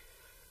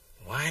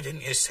 Why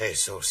didn't you say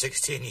so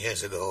 16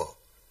 years ago?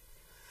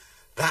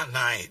 That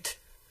night,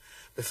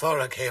 before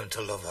I came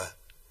to love her.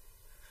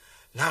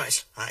 Now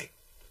it's like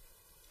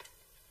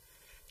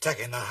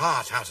taking the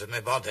heart out of my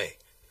body.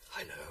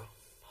 I know.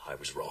 I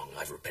was wrong.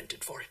 I've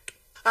repented for it.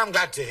 I'm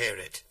glad to hear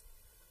it.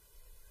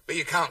 But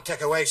you can't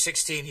take away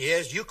 16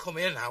 years. You come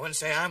here now and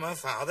say I'm her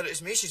father.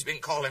 It's me she's been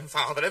calling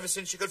father ever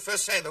since she could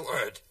first say the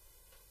word.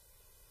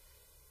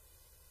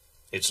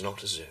 It's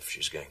not as if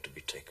she's going to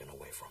be taken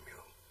away from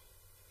you.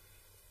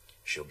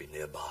 She'll be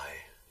nearby.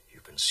 You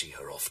can see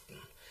her often.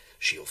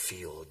 She'll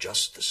feel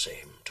just the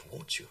same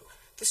towards you.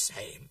 The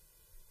same?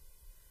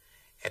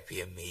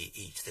 Eppie and me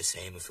eat the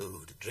same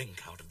food,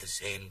 drink out of the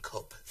same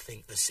cup,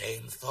 think the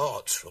same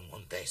thoughts from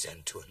one day's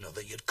end to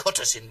another. You'd cut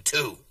us in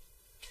two.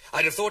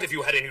 I'd have thought if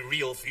you had any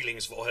real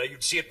feelings for her,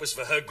 you'd see it was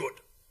for her good.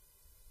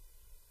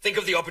 Think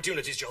of the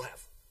opportunities you'll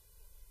have.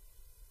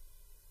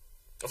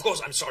 Of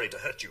course, I'm sorry to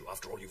hurt you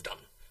after all you've done.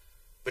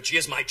 But she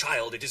is my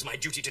child. It is my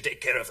duty to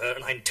take care of her,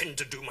 and I intend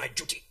to do my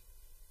duty.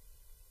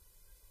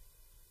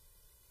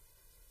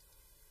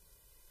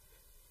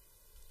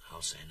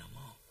 I'll say no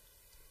more.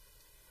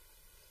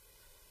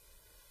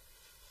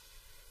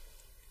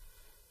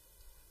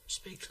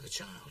 Speak to the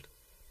child.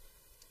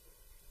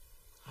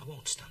 I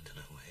won't stand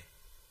in her way.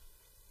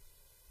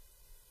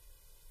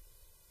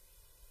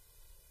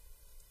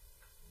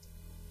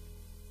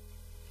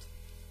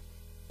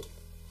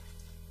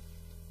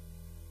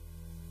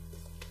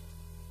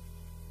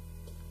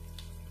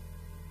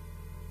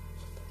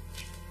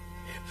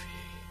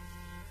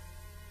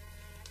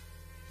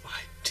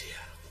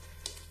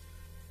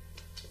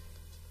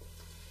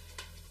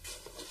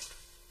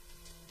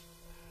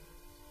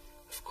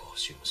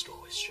 You must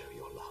always show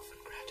your love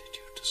and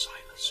gratitude to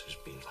Silas, who's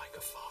been like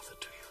a father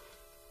to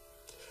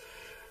you.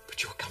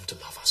 But you'll come to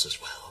love us as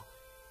well.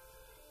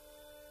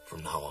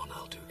 From now on,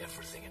 I'll do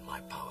everything in my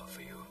power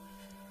for you.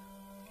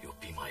 You'll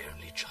be my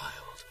only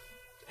child,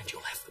 and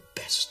you'll have the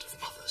best of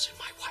mothers in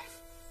my wife.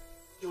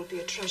 You'll be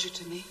a treasure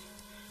to me.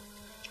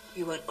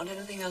 We won't want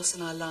anything else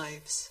in our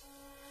lives.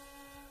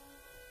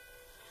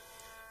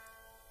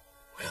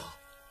 Well,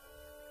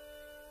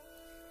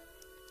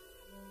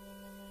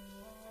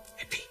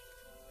 Eppie.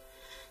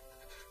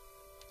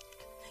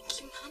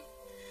 Thank you, Mum.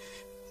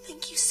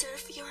 Thank you, sir,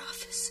 for your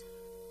office.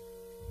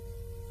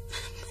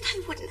 But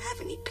I wouldn't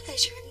have any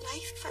pleasure in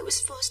life if I was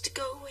forced to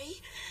go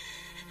away.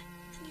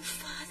 And your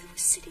father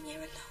was sitting here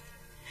alone,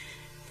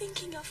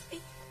 thinking of me.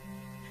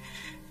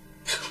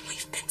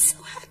 We've been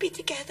so happy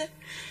together.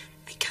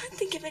 I can't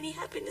think of any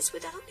happiness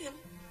without him.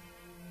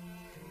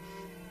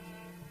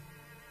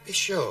 Be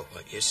sure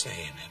what you're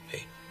saying,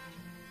 Eppie.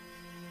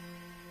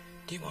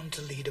 Do you want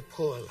to lead a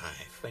poor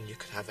life when you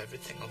could have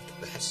everything of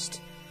the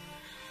best?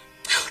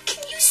 Oh,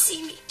 can you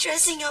see me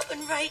dressing up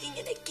and riding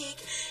in a gig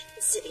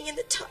and sitting in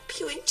the top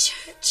pew in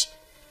church?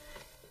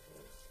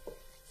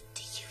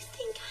 Do you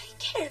think I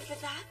care for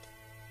that?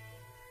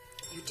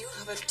 You do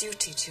have a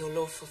duty to your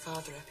lawful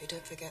father, Eppie.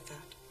 Don't forget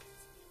that.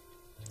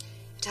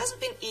 It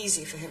hasn't been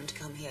easy for him to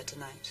come here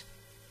tonight.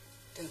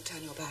 Don't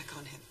turn your back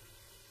on him.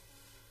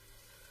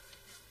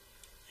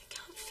 I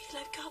can't feel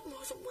I've got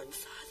more than one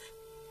father.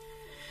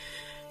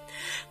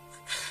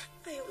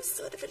 I always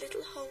thought of a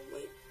little home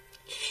where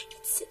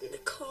he'd sit in the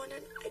corner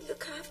and I'd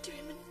look after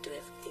him and do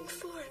everything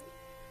for him.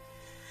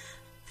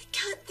 I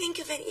can't think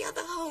of any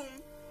other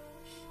home.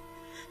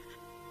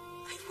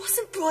 I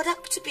wasn't brought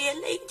up to be a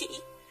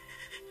lady.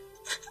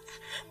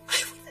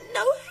 I wouldn't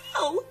know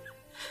how.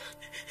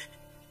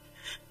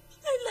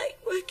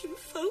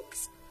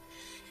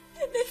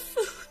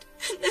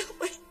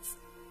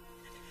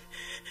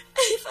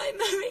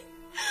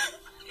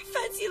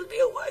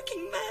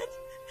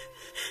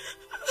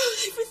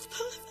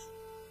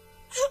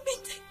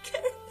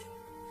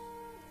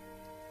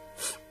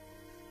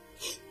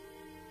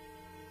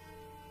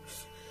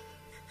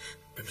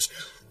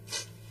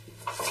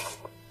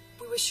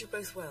 wish you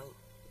both well.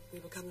 We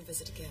will come and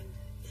visit again.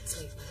 It's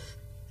late now.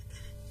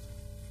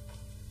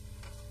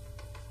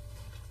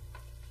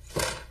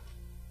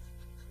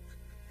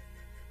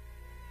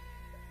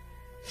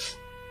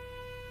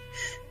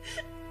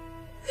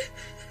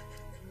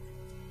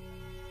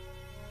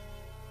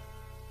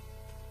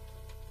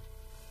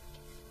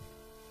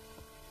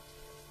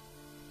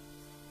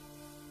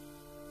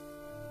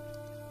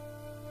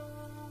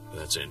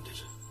 That's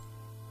ended.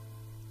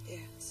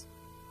 Yes.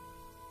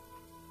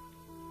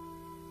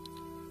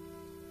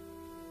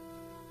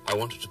 I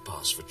wanted to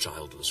pass for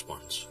childless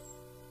once.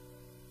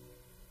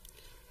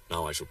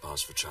 Now I shall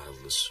pass for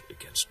childless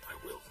against my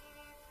will.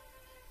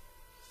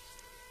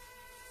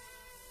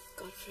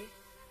 Godfrey,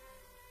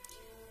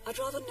 I'd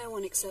rather no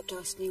one except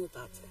us knew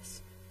about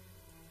this.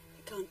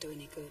 It can't do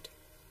any good.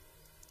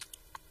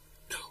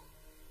 No.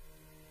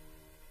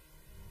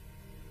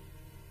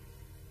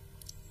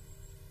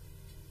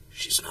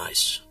 She's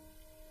nice.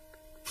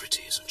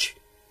 Pretty, isn't she?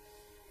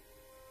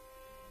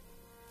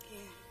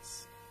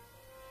 Yes.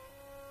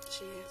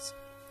 She is.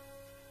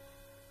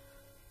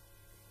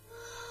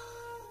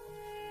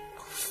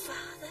 Oh,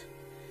 Father.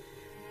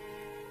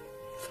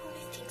 If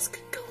only things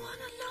could go on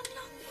a long,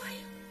 long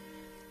while.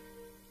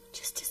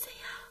 Just as they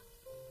are.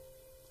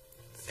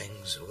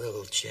 Things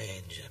will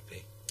change,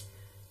 Eppie,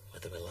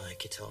 whether we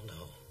like it or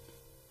no.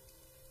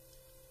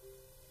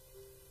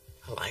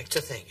 I like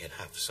to think you'd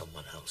have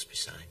someone else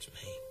besides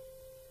me.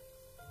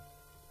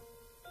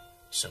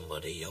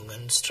 Somebody young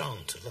and strong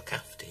to look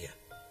after you.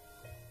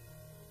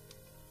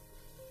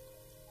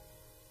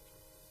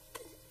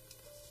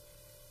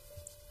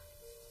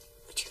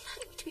 Would you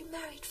like me to be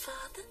married,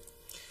 Father?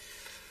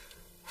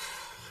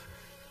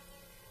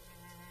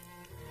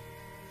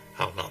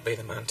 I'll not be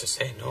the man to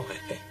say no,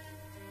 Eppie.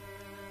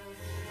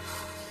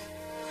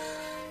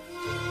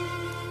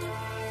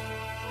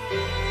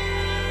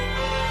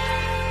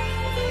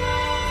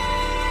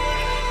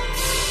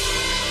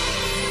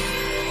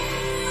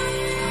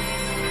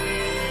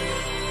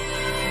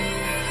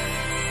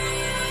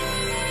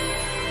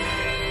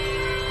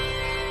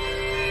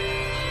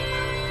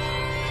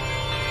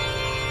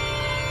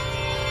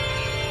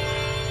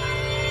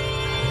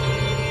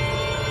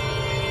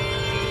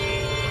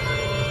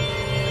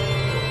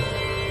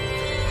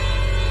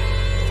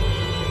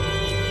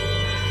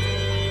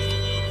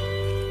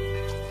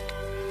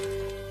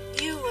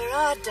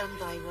 Done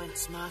by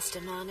once, Master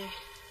Marner,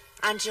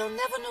 and you'll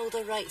never know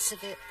the rights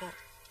of it, but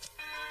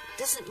it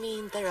doesn't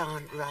mean there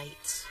aren't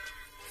rights,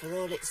 for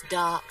all it's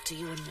dark to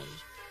you and me.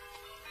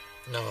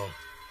 No.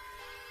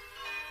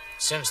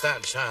 Since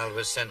that child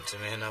was sent to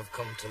me and I've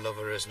come to love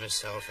her as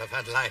myself, I've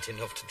had light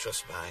enough to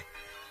trust by.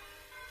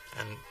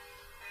 And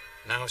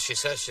now she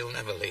says she'll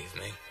never leave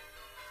me.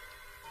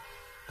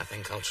 I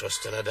think I'll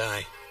trust till I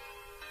die.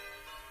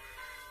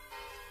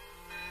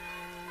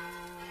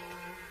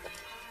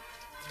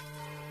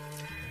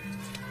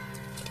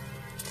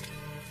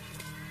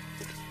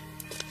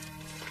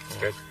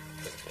 Good.